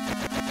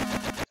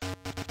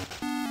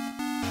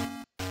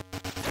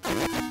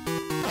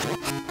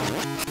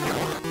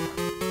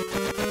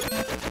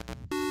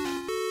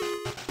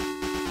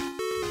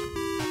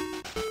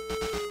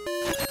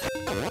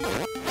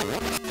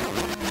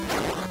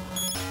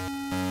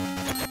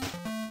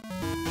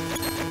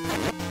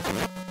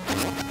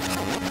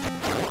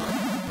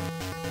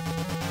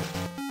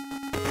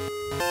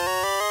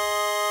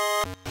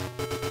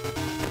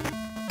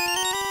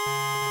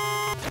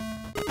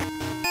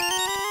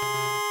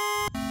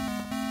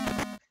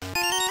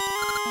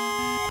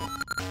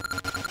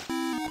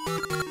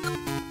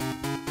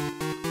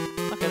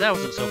 Okay, that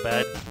wasn't so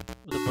bad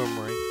with the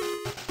boomerang.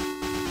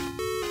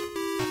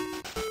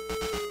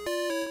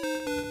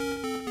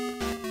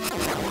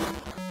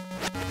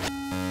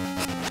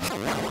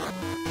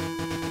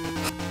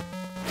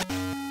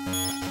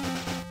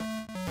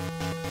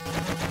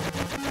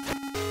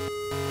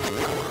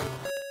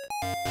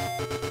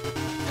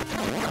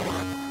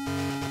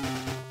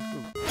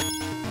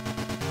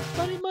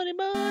 Money, money,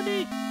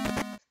 money!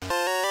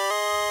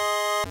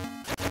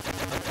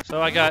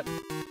 So I got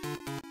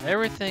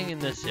everything in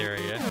this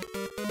area.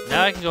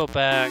 Now I can go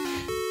back.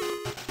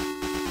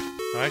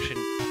 Or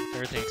actually,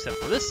 everything except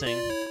for this thing,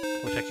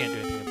 which I can't do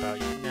anything about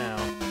yet now.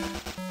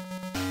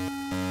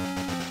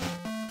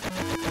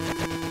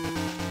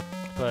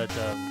 But,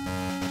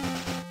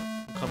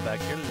 we'll come back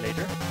here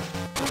later.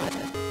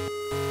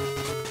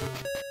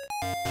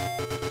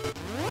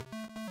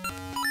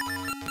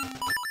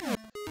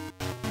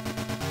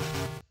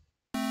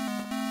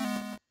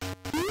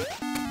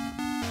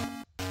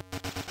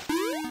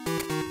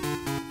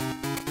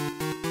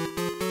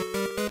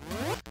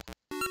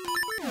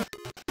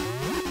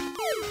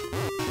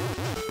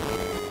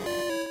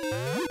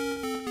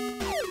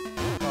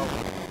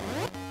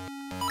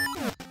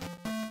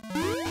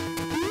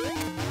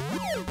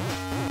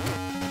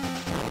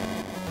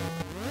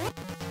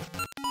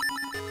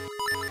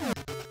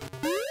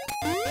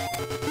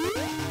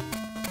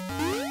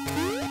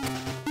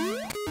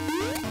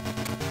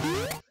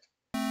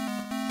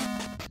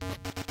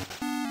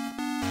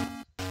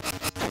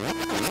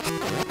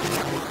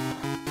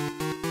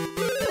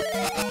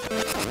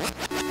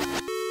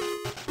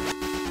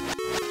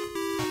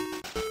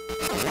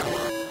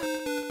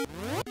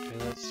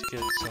 Get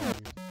some.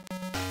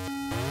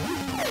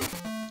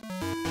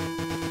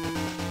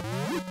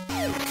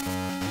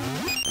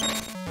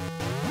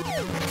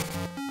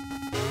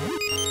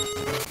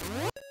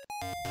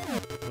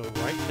 Go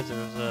right because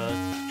there's a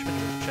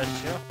treasure chest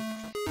here.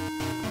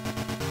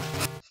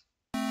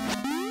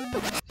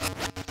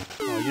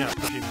 Oh, you're not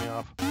pushing me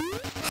off.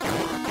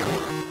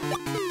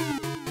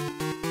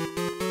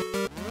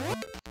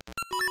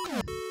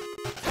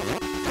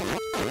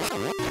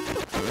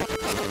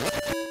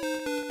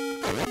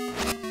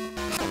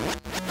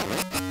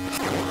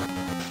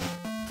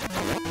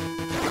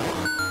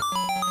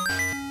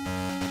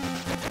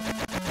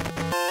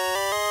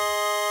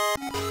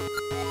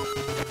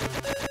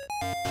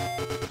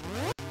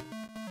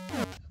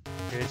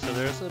 Okay, so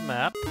there's the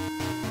map.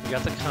 We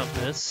got the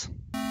compass.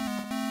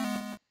 Okay.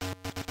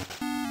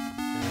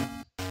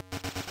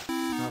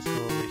 Now let's go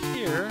over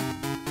here.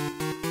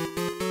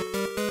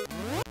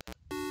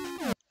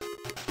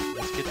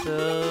 Let's get the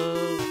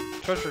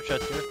treasure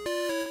chest here.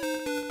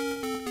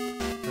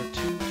 The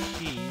 2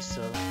 keys,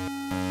 so.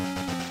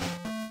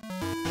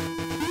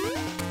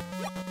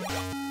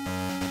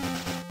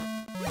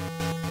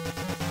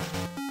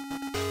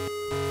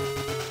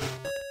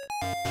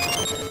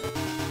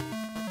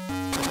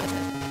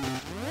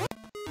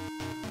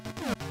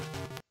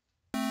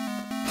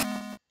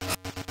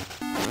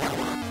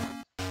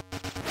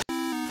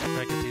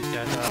 Try to get these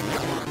guys out of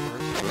this one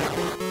first.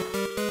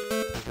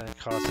 They're gonna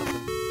cost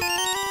something.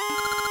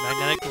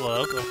 Magnetic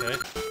glove, okay.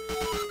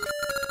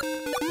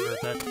 Wonder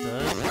what that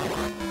does.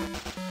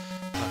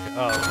 Okay,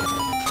 oh.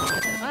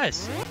 I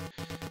see.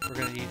 We're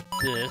gonna need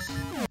this.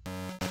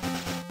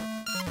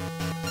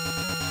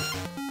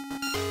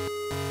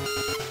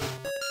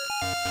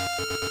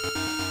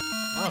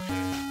 Okay.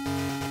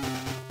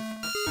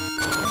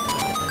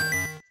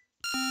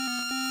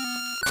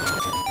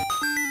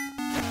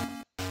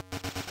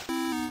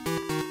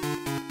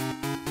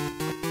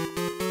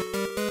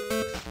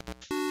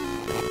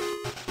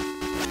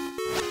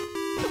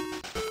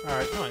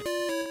 Alright, fine.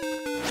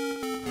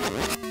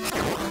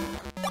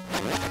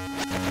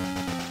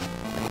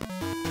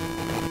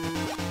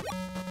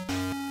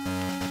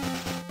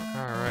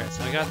 Alright,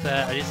 so I got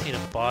that. I just need a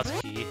boss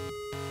key.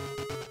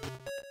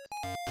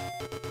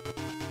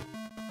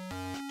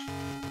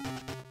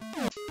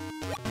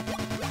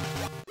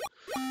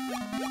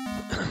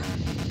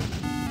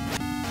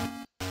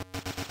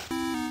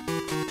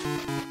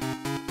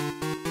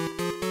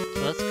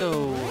 So let's go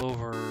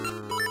over.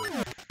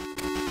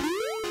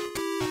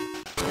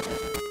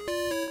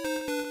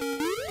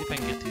 See if I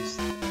can get these.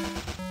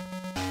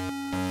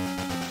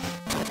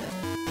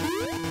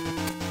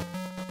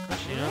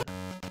 Actually, you know what?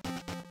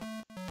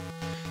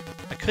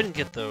 I couldn't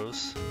get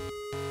those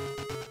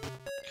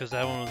because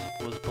that one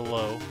was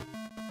below.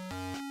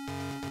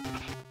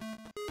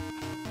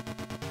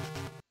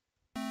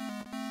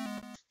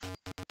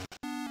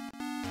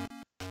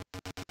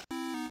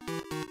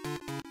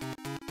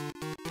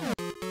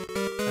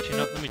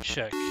 Let me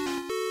check.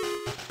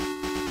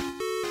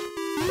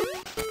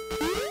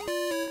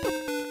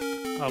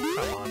 Oh,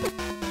 come on.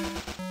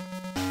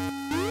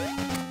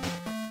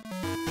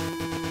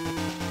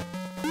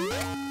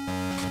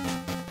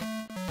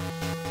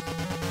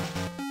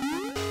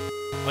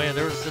 Oh yeah,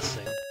 there was this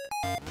thing.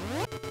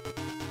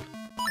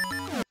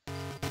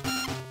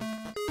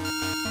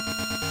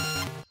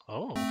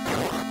 Oh.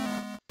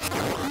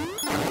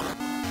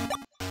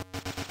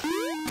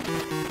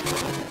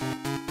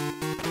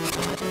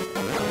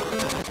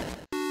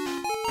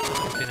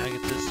 Okay, now I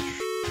get this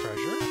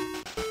treasure.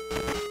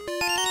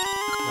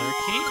 Another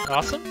key.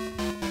 Awesome.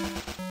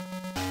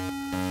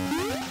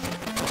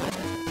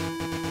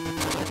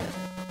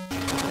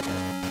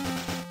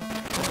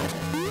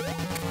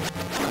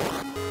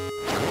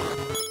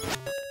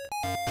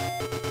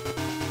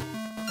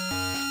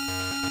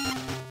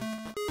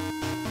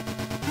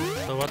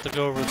 So we'll have to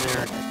go over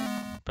there,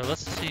 but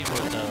let's see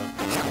what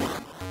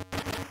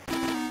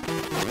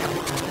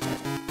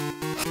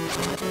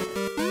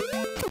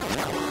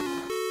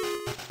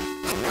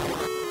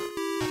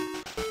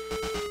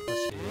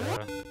let's see,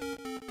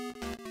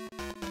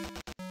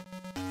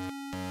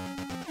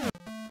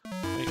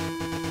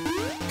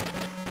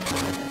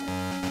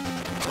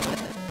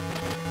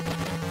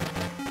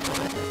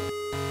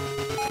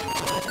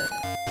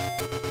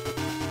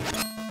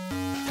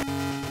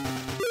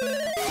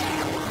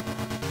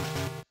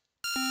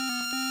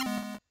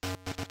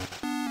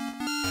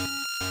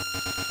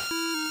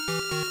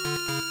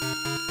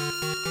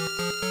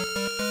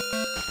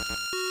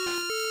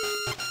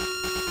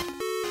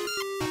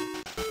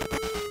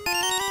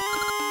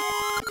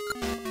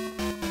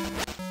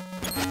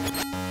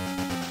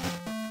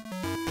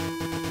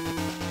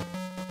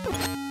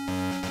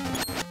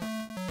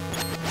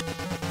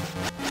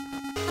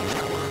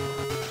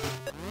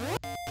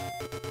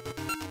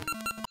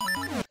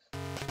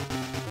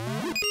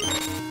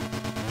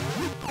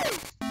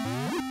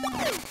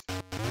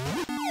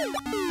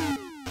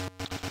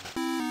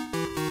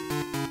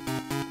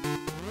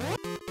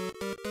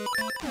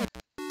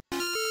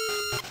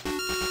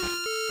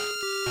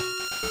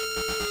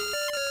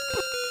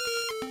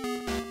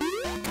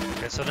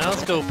 so now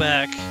let's go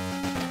back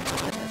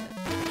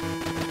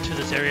to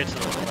this area to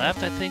the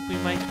left. I think we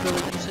might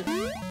really use it.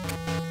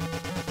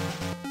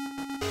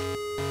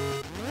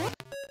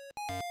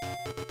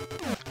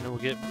 And then we'll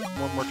get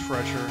one more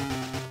treasure.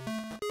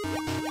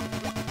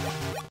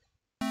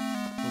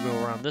 We'll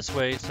go around this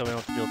way so we don't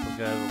have to deal with those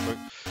guys real quick.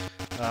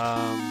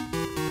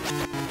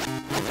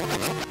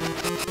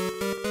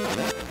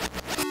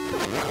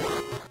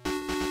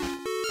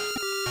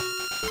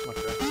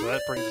 Okay, so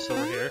that brings us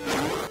over here.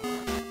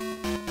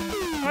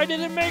 I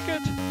didn't make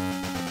it!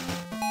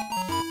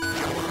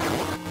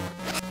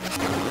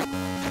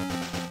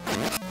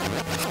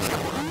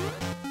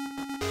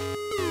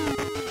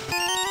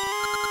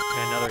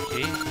 Okay, another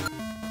key.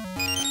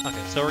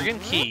 Okay, so we're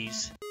getting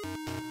keys.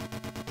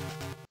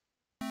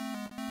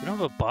 We don't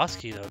have a boss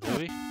key though, do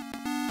we?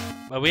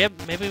 But we have,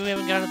 maybe we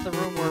haven't gotten to the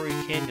room where we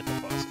can get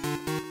the boss key.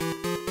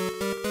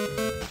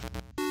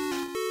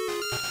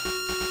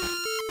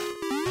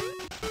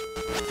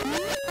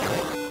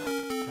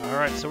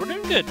 Alright, so we're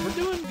doing good. We're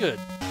doing good.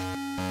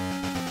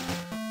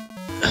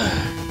 I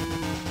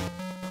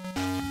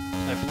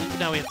believe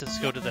now we have to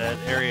just go to that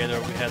area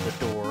where we had the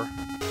door.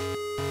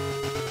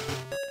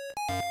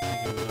 I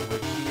think it was over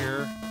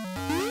here.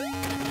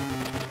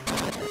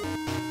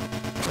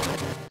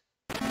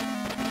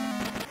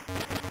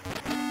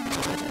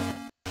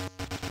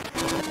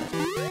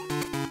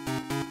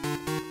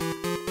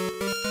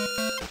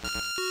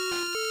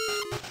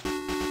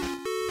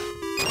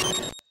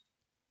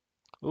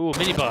 Ooh,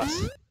 mini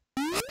boss.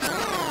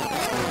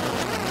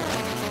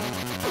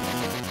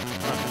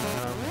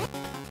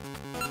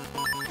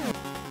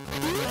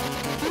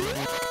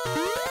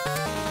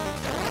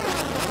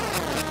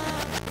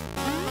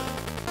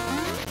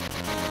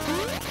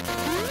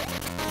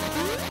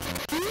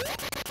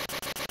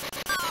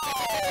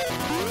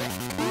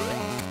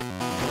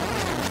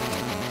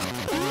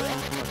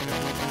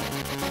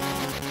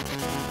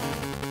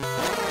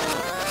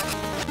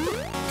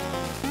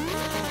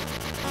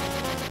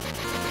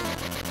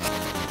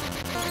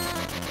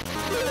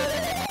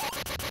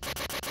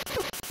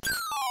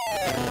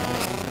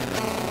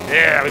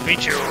 Yeah, we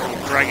beat you,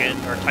 dragon,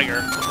 or tiger.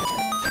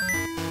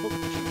 Oh,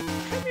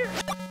 come here.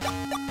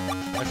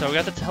 Alright, so we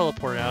got the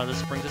teleport now.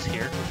 This brings us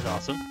here, which is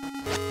awesome.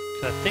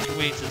 Because I think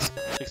we just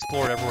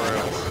explored everywhere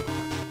else.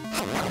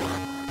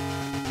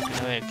 And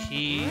now we have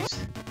keys.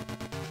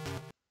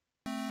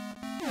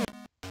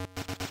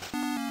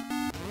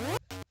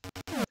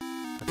 I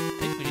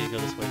think we need to go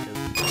this way, because...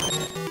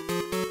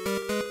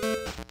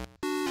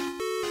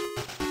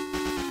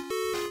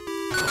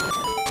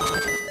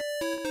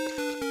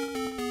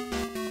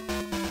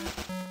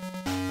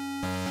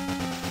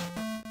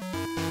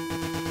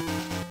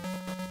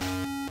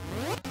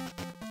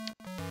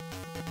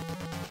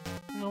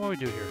 What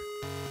do we do here?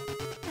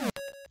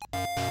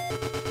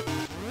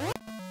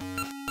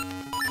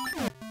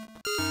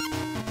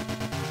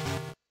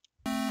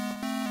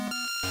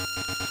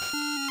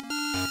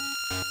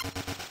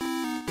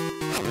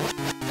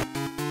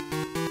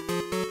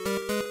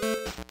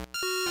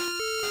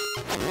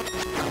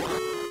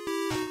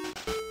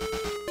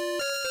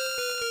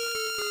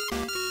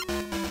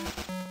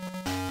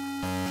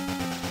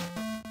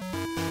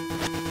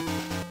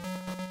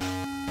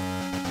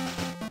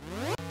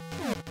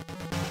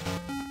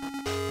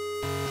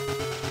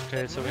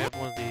 Okay, so we have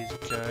one of these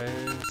guys.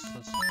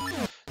 Let's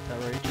that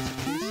right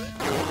just in case.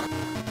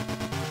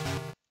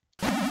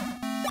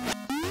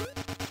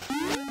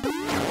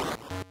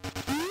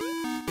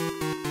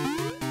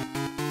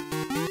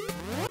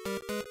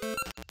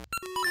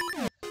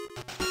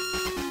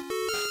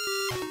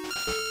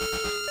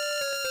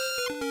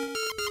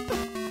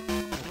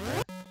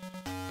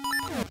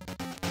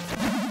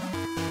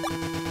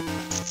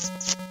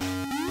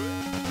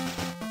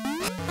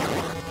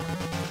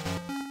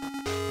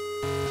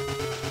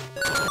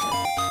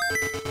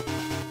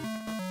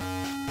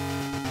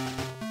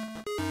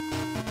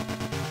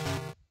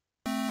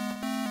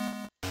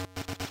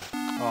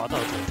 Oh, I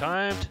thought it was getting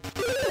timed.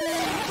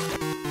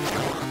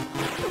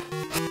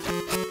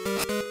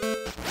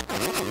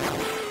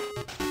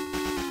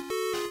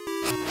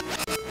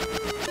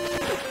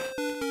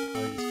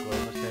 Oh, he's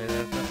close. Okay,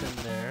 there's nothing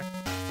there.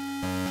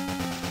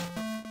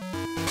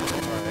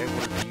 Alright,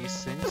 what are these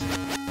things?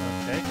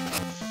 Okay.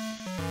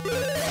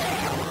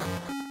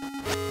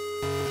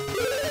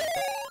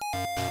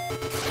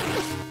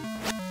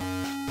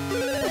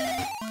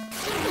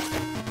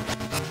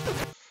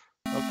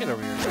 Oh, get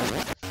over here,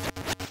 guys.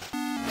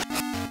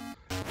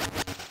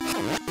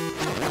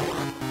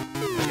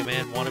 Mega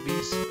Man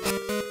wannabes.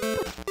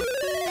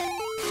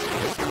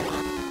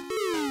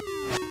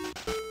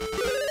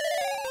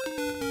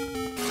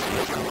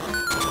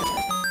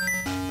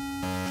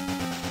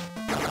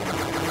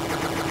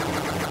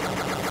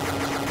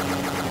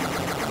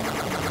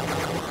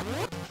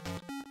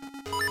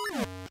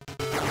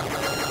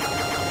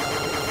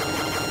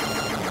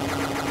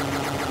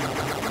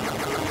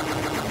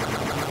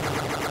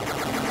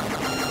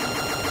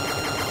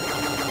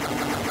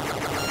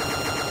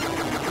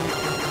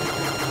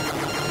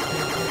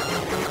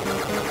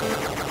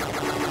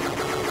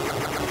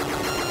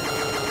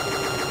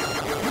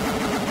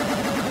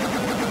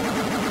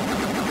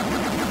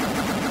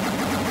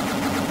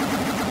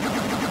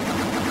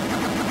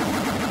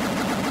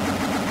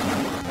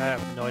 I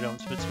have no idea what I'm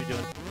supposed to be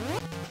doing.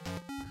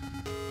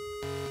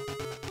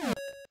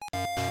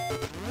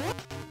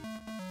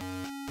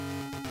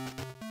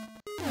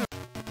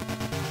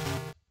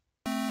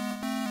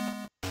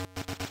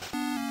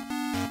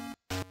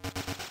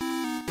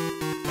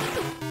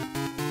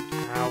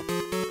 Ow.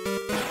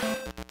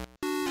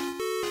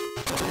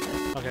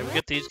 Okay, we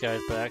get these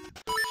guys back.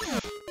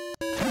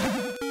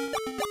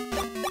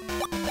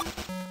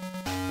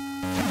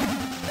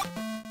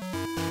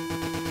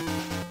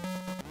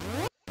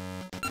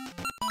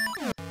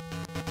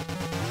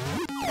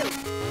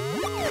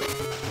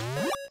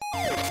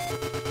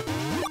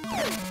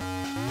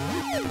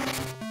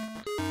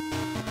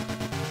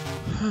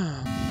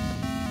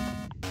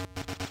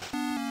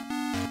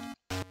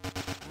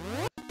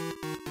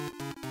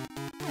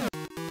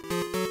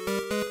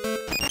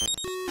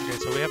 Okay,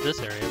 so we have this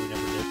area we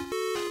never did.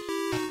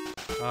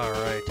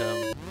 Alright,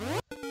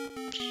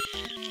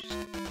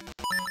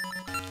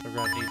 we're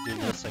gonna need to do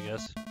this, I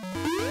guess.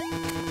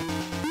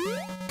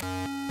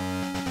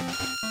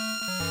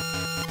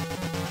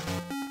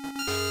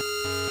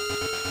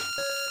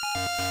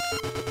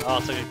 Oh,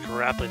 it's like a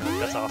grappling hook,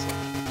 that's awesome.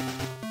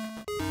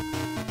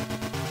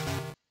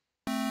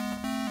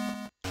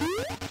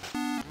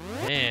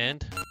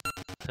 And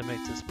to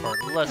make this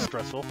part less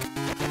stressful,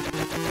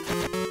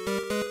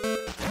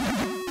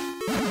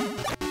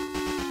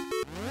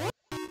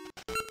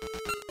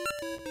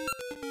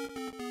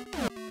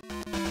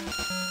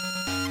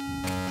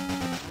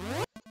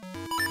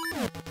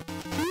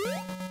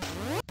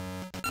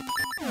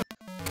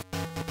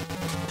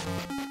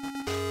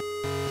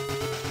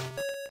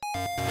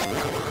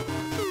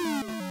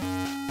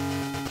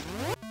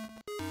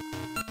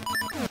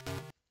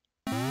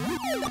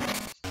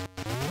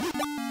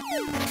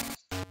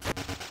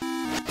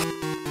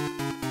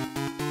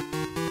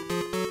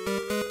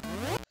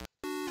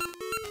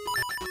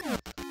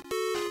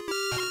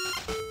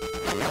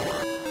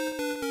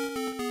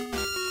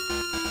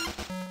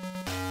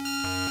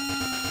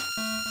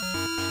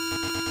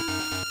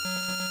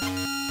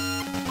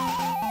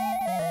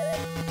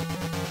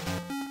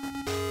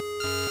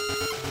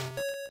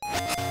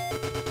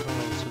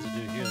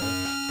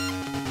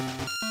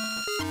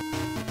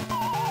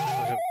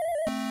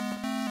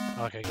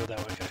 okay, go that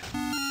way, okay.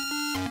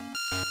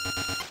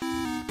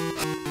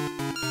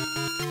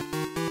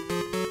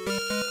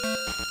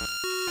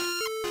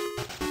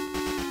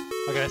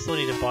 Okay, I still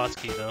need a boss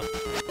key though.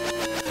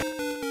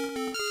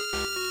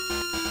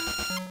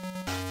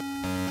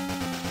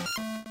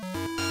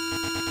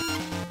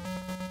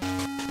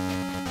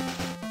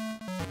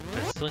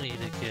 I still need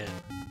it again.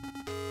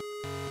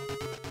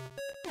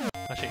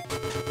 Actually,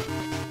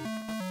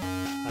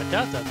 I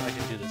doubt that I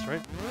can do this,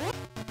 right?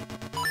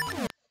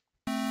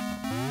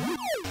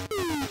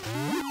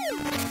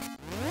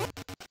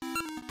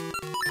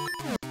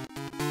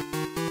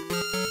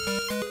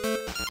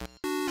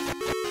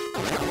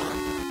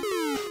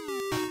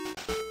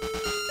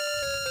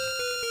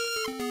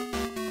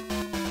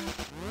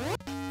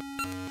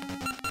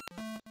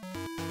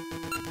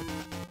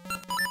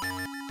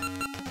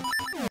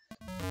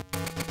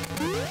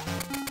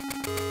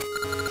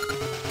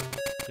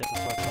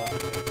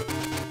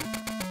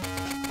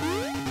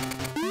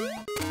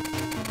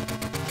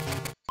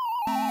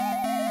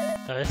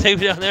 Take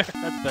me down there?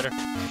 That's better.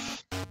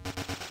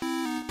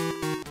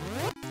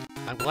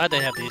 I'm glad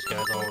they have these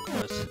guys all over the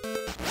place.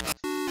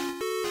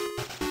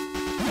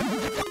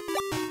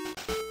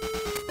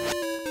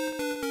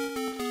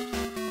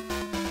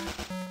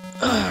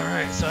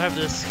 Alright, so I have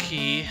this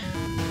key.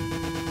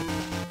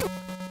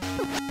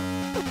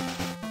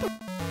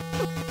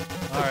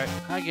 Alright,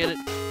 I get it.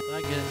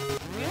 I get it.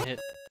 I'm getting hit.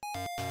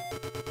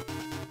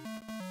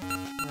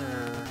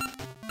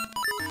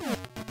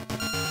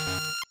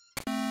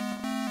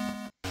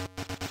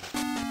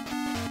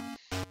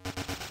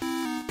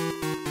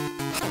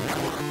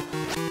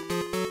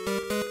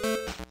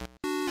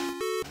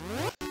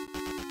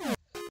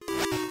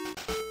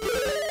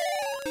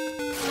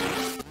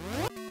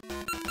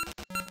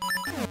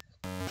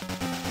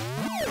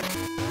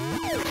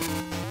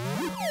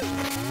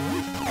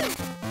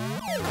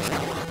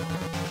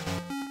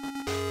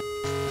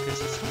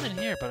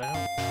 But I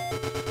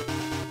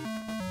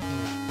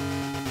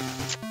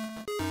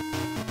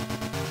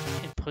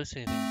can't place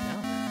anything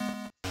down there.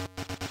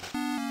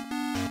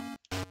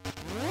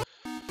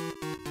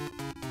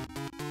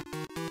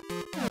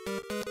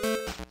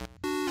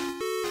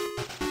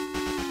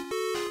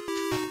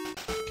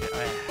 Okay,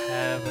 I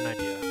have an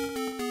idea.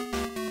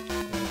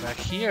 Go back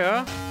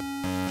here.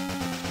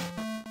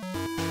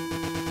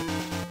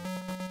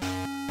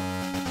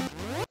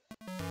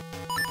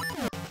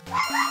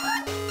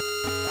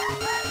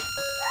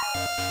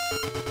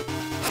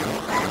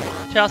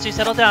 Chelsea,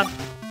 settle down.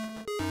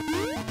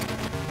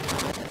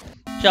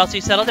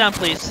 Chelsea, settle down,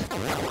 please.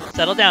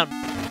 Settle down.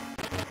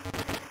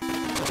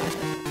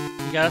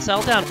 You gotta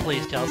settle down,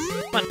 please, Chelsea.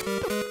 Come on.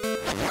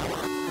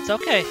 It's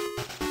okay.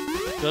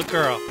 Good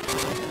girl.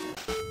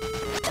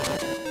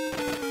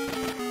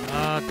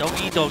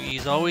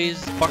 Doggy's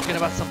always barking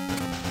about something.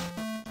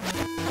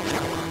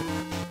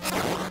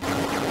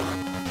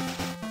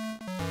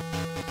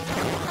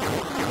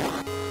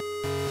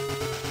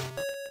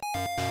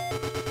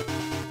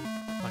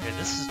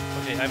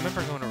 I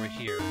remember going over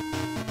here.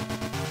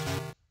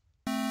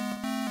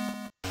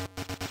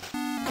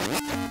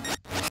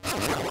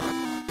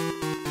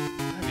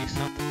 That'd be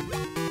something.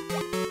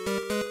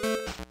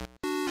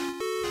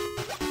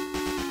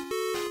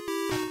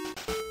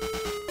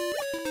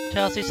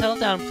 Chelsea, settle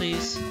down,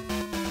 please. I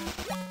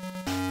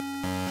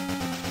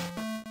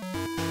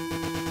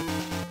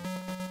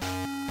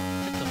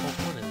think the whole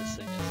point of this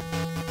thing is.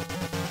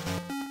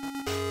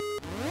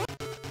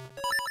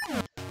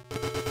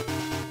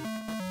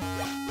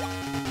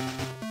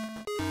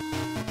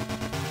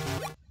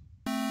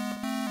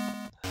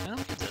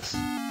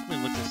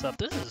 Up.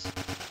 This is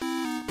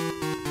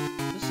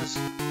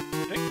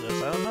ridiculous.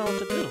 I don't know what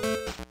to do.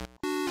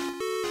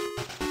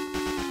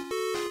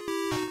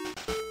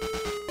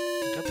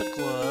 Got the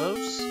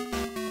gloves.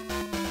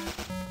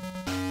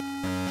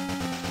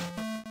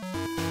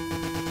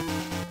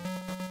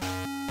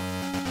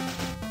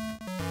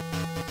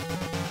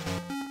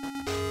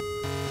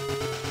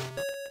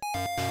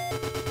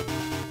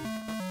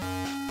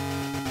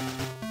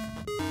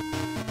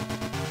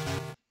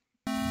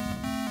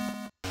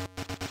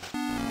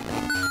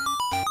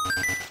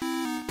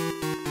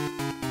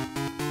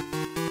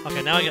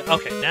 Okay, now I get.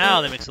 Okay,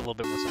 now that makes a little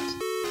bit more sense.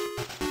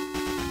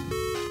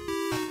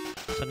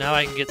 So now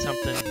I can get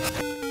something. Of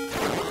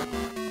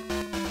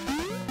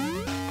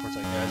course,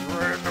 I guys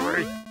right in the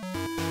way.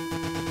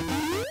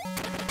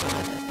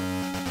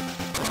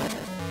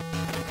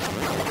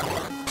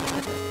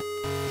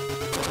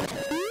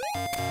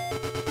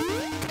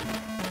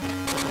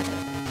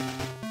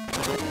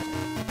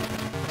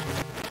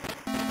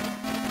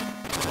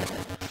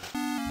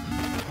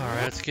 All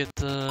right, let's get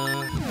the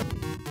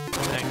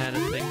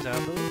magnetic things out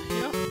of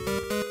here.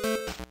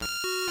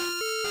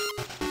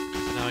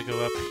 So now I go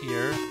up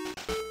here.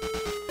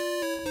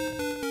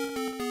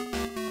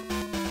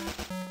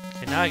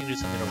 Okay, now I can do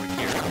something over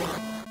here.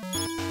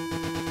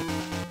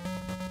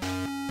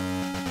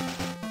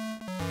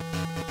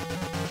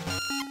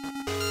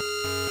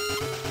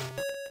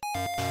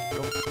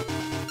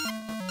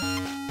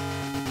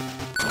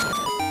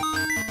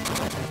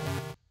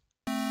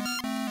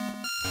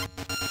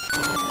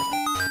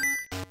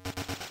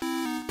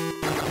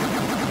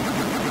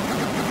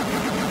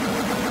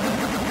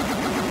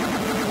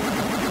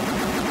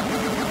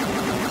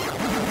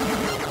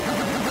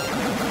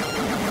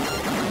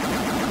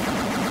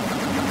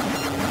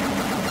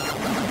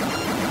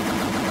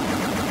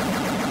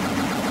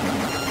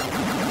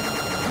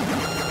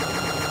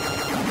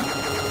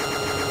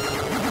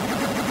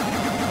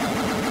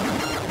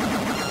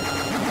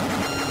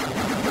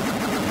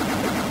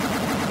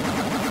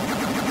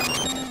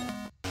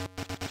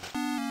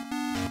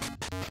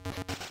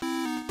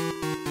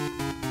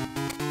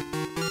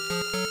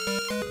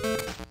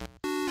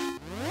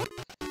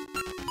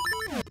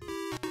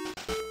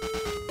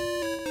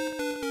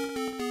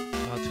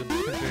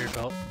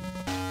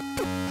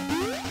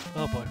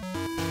 Oh boy.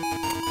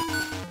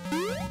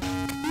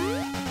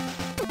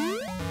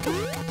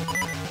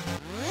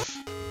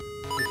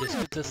 We just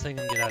get this thing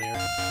and get out of here.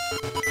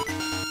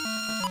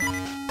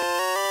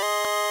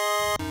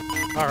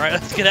 Alright,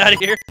 let's get out of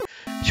here.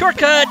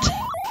 Shortcut!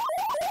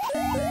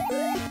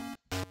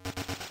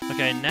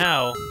 Okay,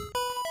 now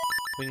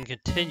we can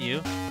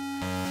continue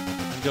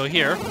and go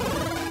here.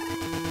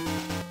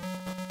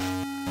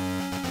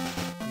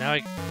 Now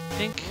I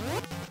think...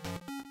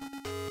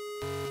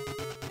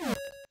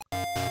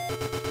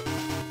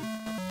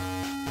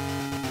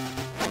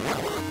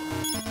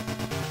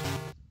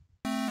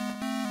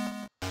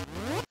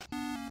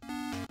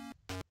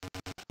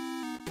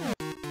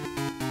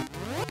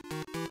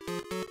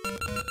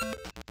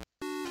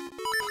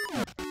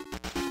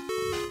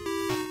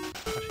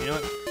 Actually, you know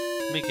what?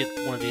 Let me get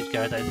one of these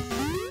guys. I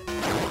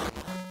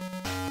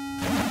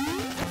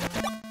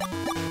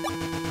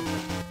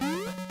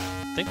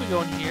think we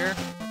go in here.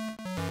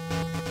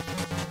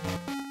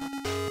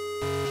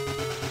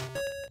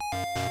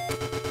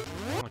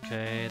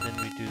 Okay, then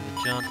we do the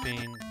jumping,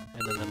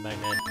 and then the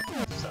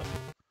magnetic stuff.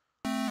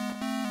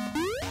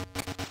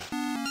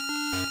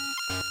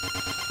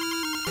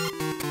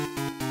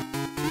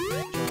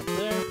 Jump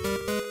there.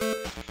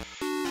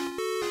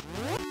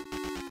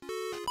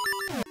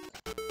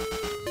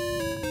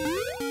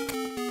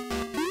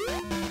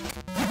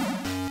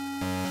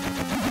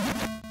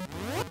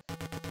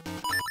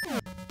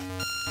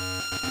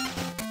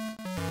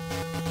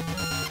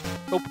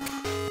 Oh!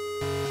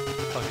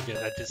 Okay, good.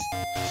 I just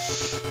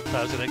thought I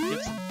was gonna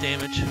get some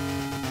damage.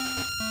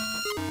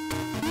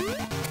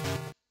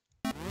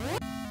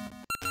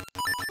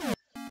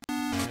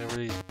 Get rid of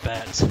these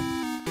bats.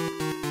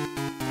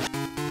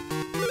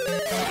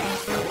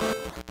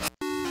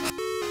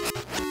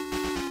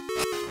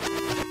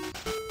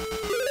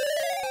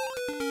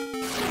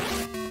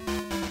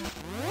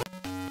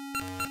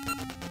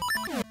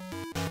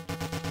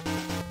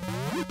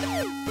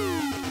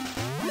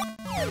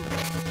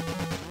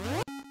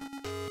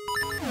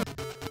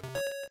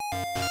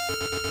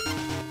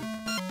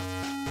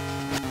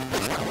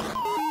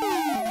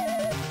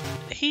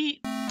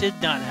 He did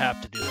not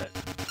have to do that.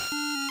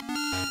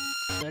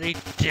 But he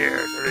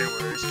dared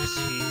anyways, because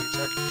he's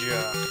a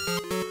jock.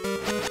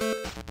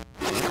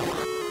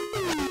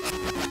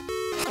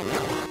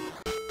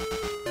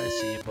 I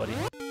see you, buddy.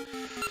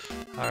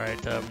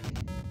 Alright, okay.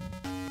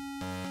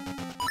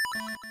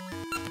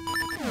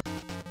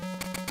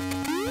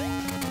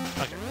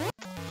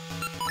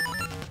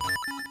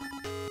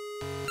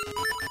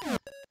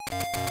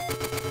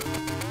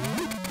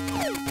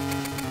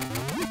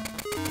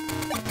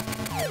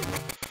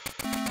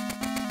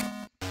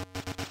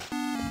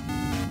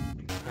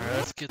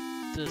 Let's get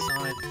this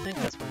on. I think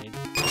that's what I need.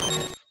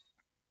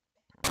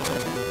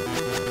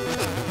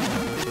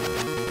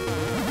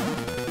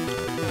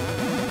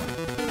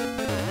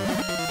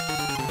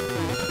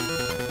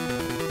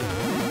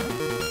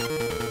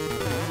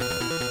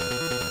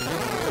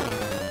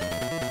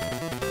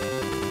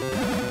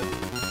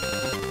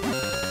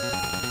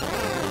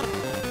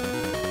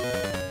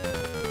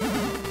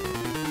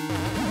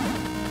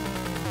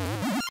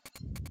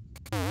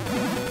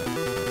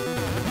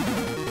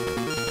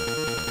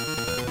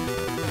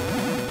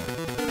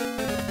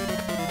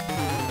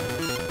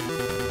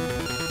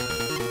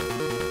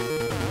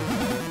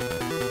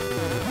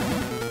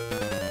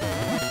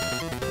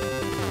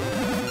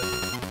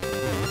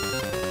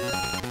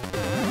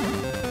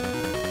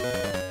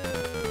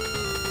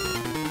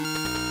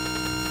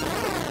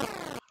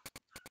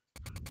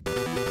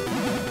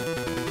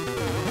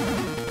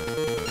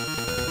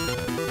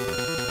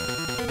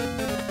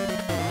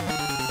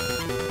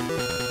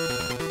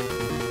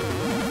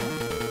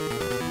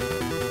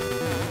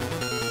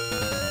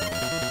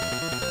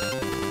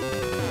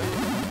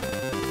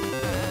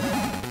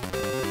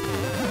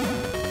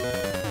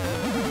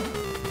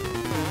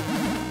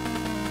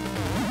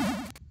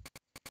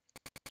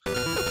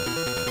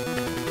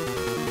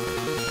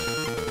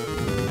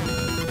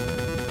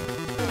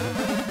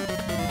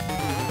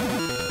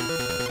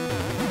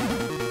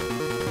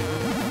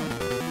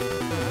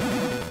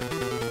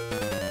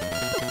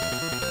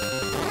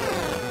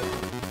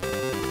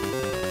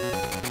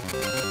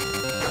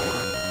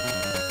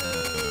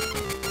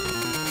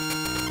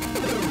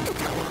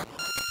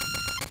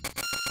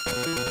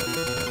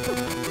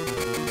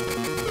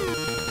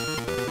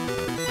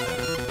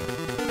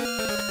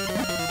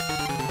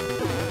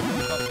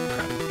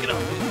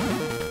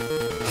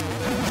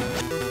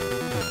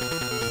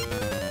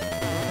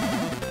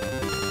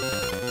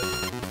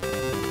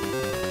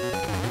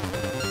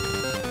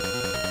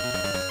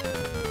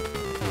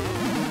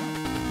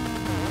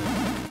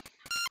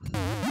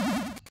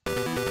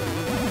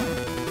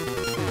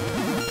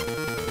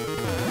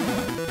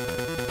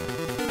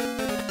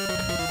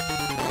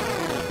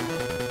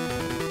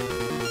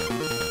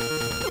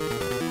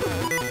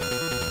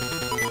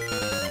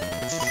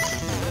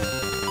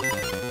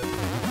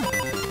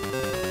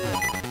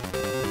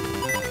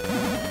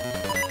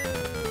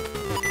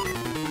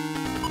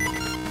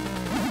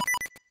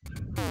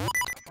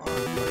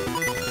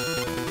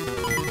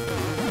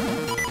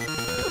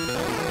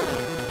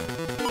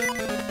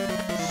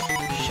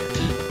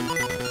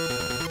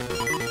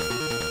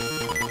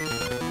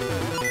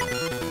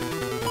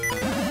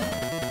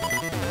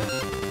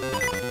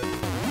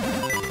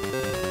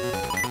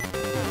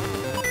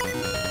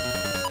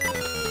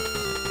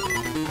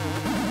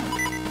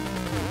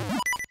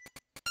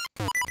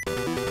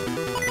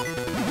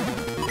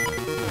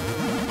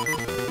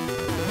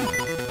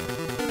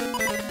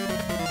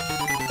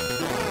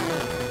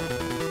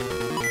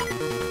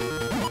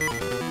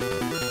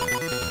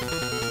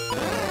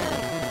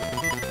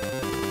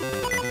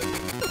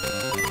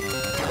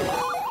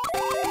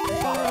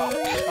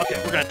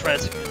 we're gonna try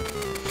this again.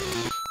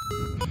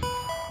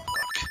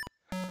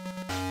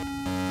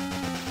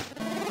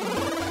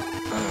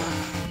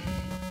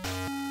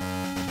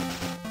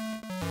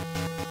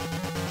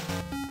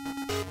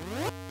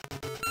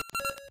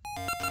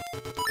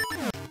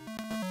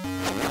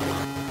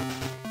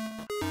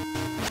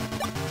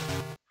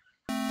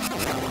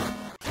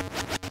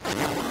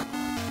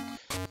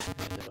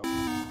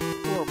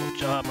 Horrible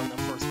job on the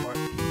first part.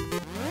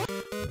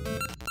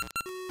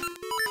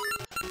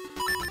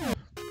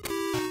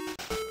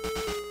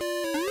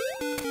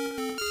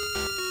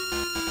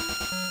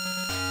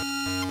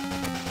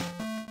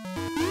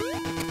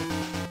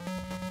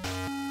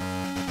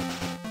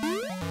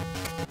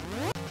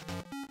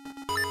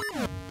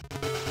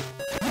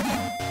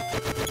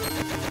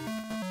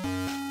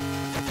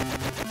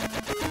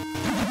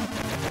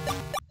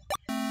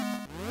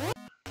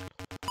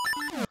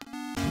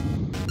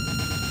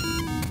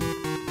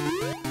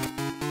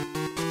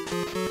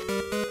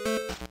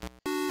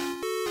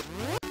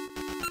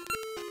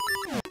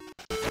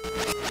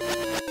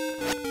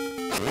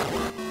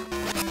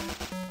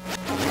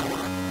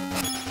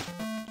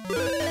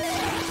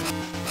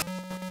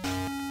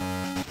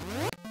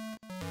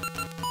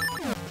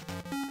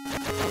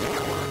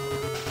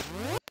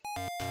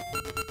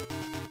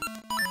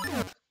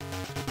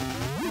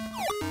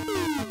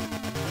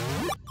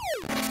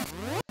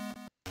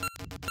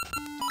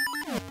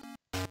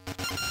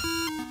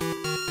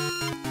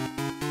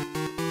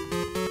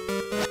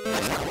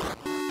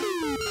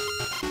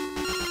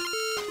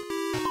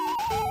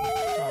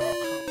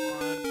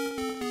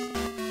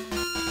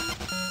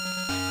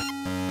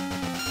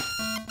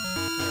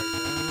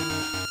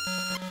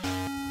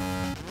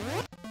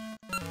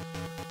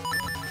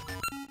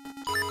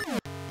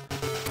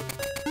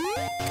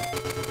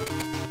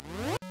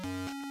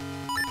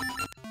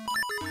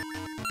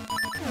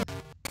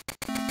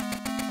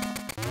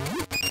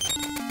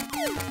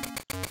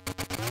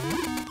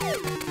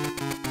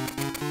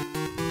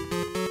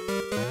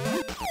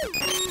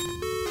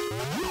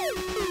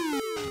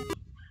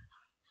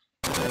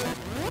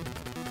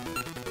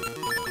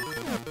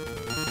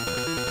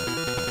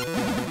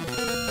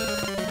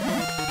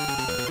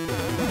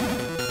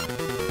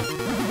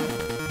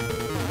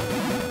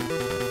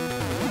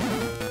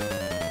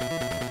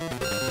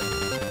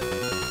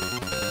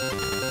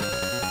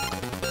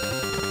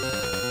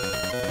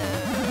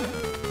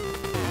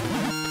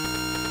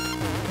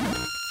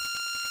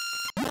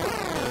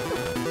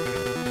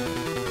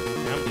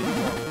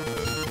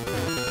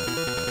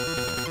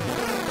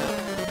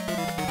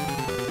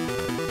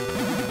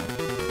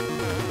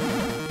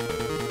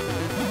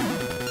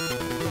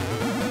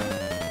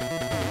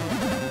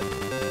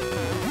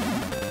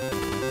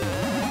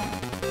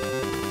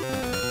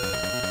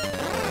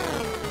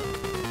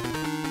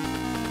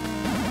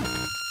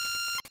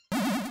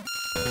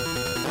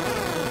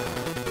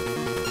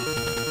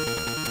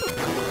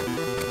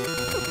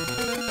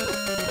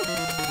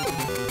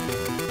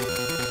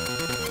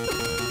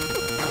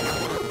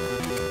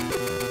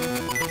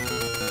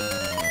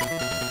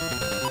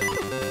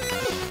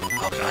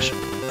 Gosh.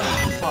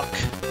 Ah, fuck.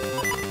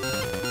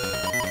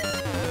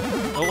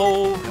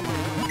 Oh, come on.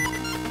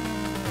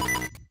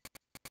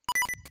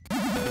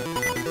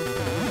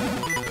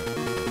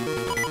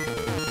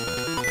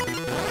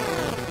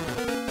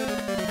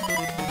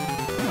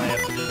 I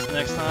have to do this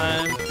next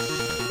time.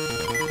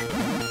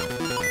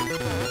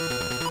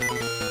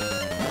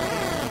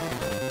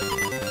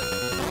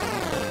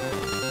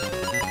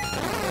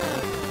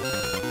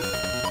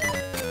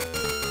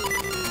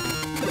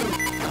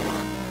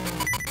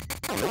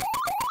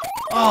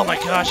 Oh my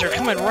gosh, you're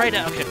coming right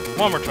out. Okay,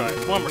 one more try.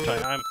 One more try.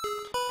 I'm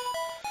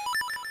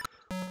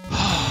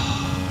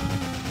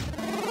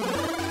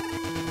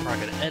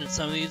probably gonna edit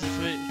some of these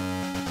if it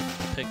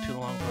take too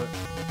long, but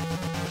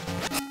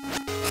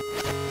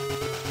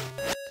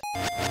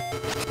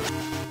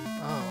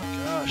oh my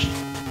gosh.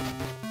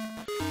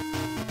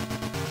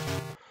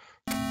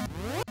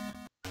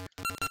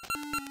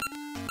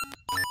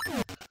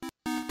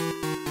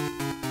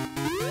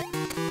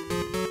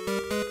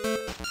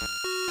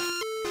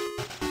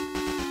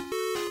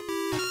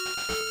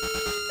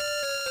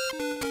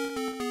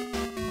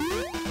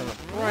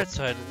 Right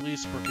side, at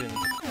least we're getting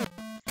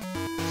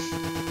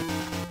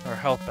our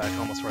health back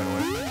almost right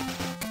away.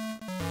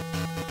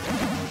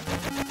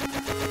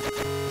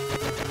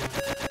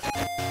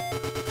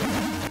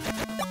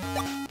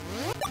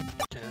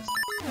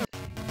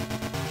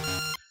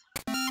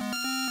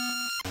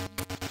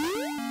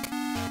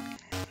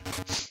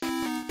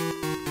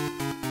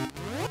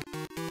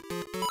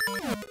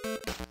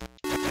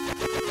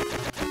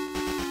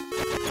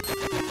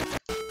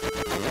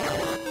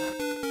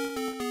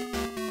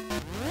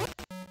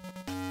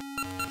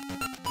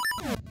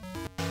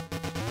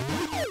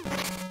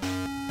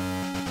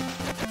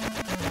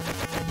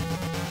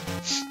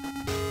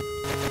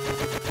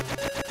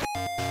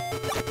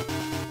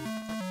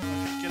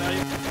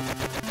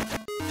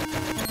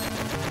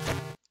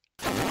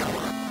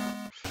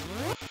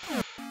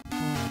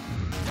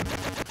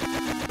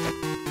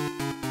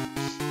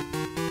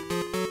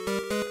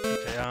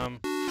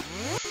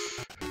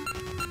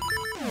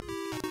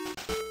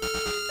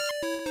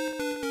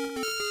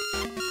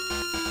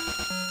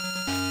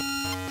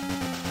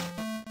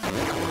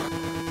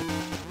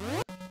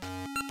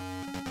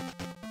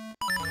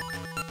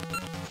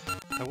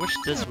 wish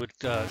this would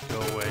go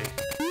away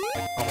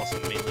like, almost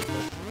immediately.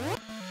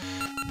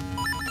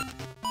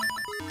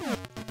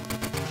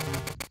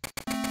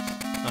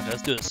 Okay,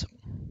 let's do this.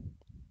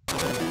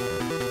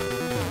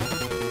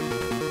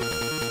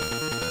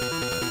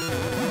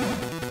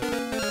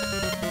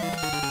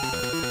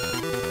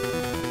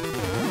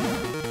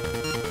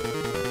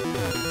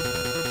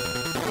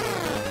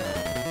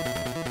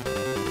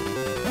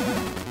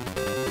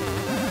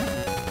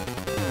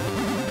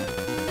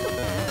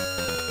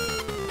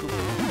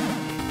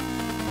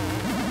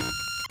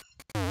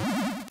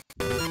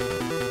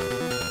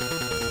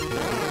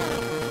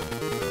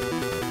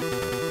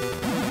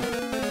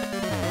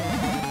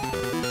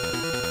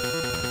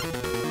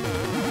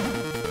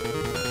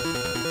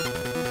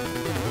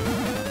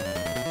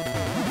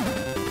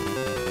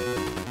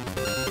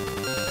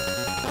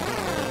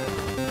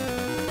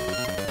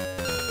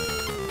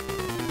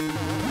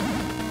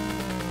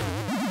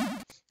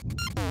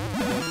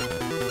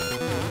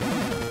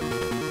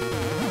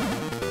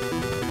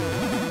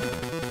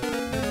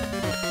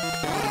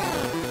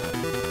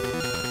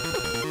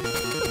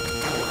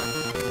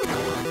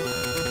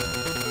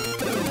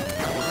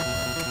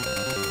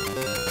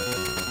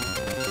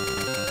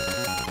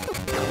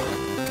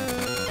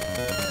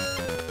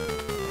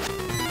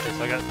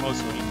 I got most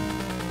of them.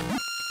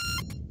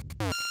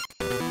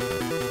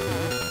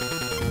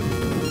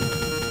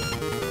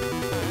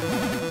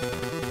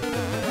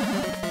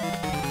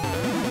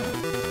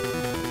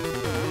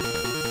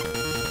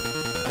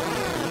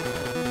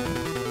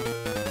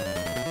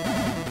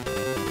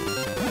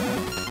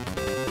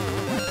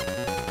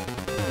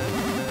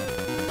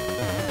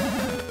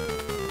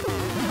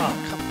 Oh,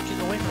 come get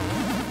away from me.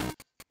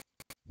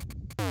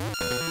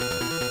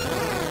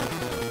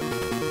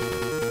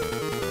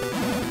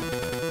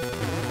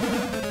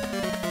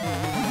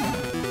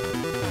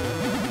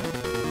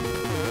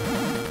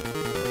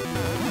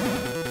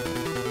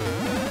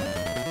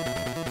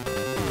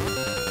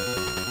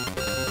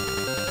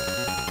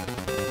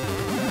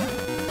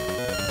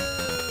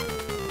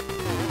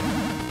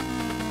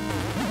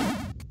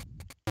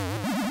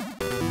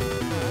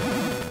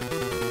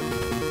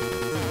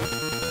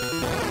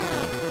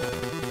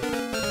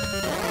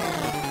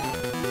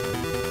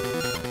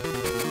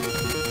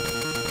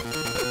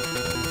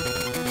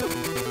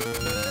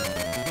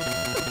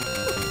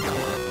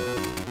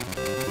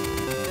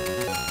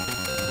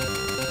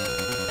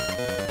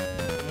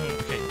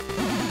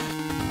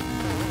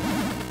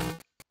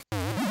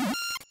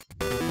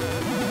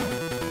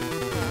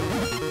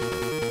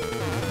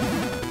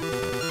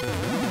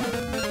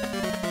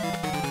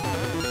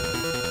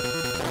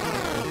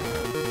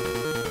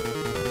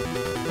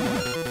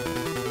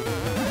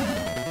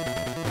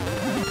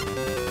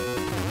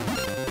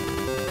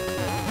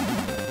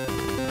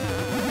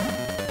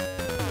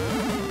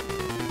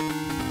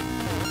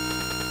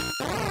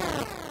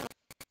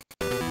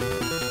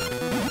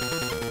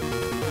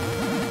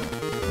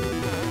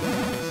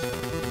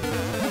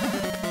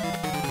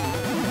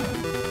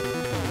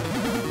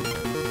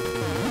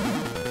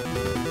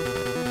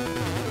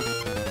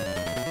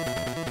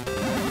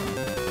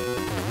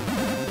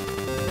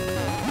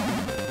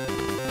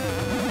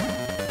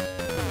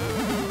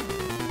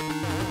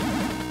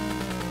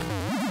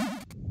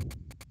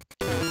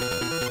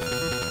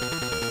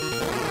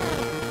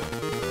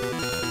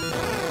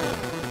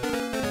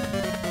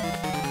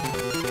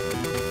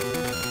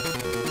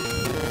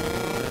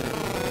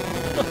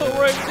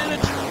 Alright, we did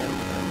it!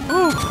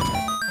 Whew.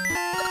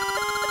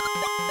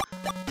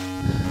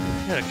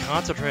 Gotta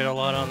concentrate a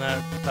lot on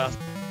that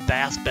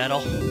bass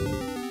battle.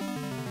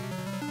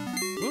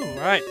 Ooh,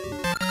 right.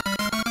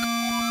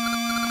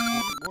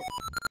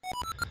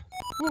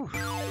 Whew.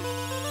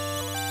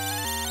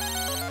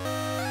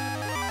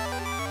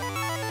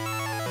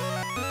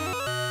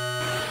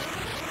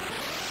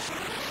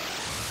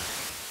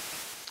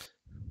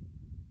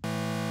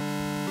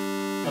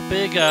 A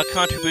big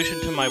contribution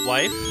to my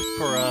wife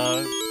for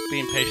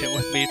being patient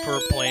with me for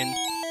playing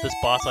this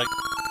boss like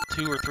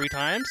 2 or 3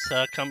 times.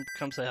 Come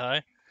say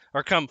hi,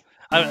 or come.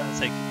 I don't know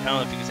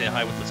if you can say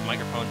hi with this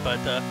microphone,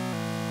 but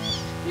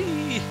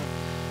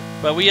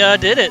we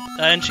did it,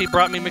 and she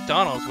brought me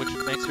McDonald's, which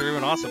makes her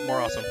even more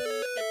awesome.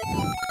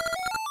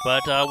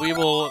 But we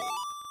will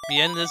be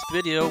ending this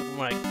video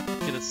when I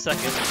get a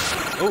second.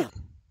 Oh.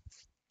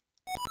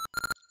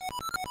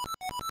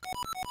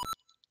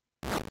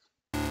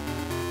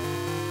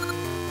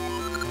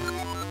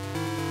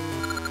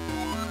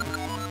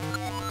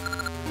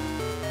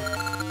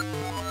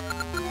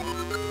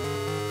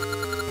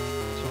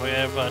 We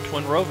have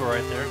Twin Rover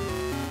right there.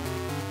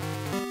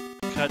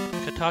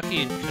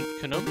 Kataki and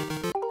Kanobi.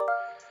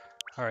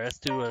 Alright, let's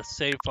do a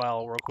save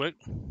file real quick.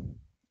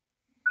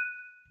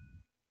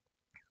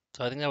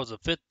 So I think that was the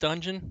 5th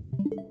dungeon.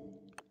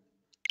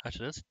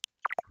 Actually, let's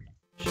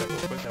check real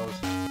quick. That was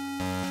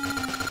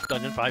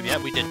Dungeon 5.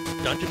 Yeah, we did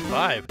Dungeon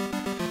 5.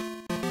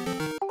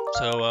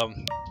 So,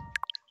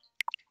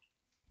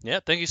 yeah,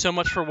 thank you so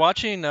much for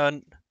watching.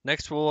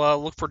 Next,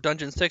 we'll look for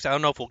Dungeon 6. I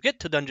don't know if we'll get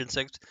to Dungeon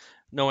 6.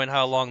 knowing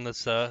how long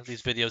these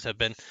videos have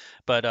been.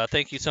 But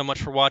thank you so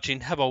much for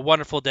watching. Have a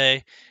wonderful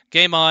day.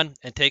 Game on,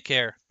 and take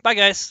care. Bye,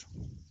 guys.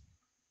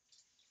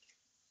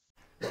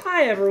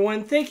 Hi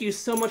everyone, thank you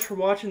so much for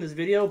watching this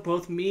video.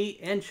 Both me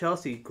and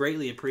Chelsea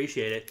greatly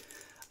appreciate it.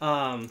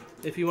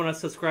 If you want to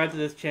subscribe to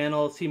this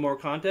channel, see more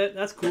content,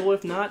 that's cool.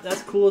 If not,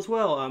 that's cool as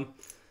well.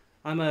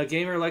 I'm a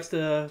gamer who likes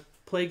to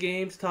play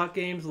games, talk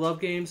games,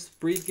 love games,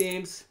 breathe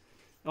games,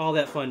 all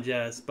that fun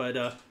jazz.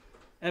 But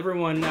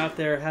everyone out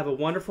there, have a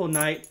wonderful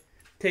night.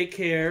 Take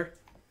care.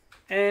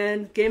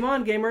 And game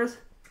on, gamers.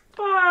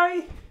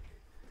 Bye.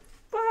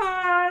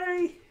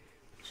 Bye.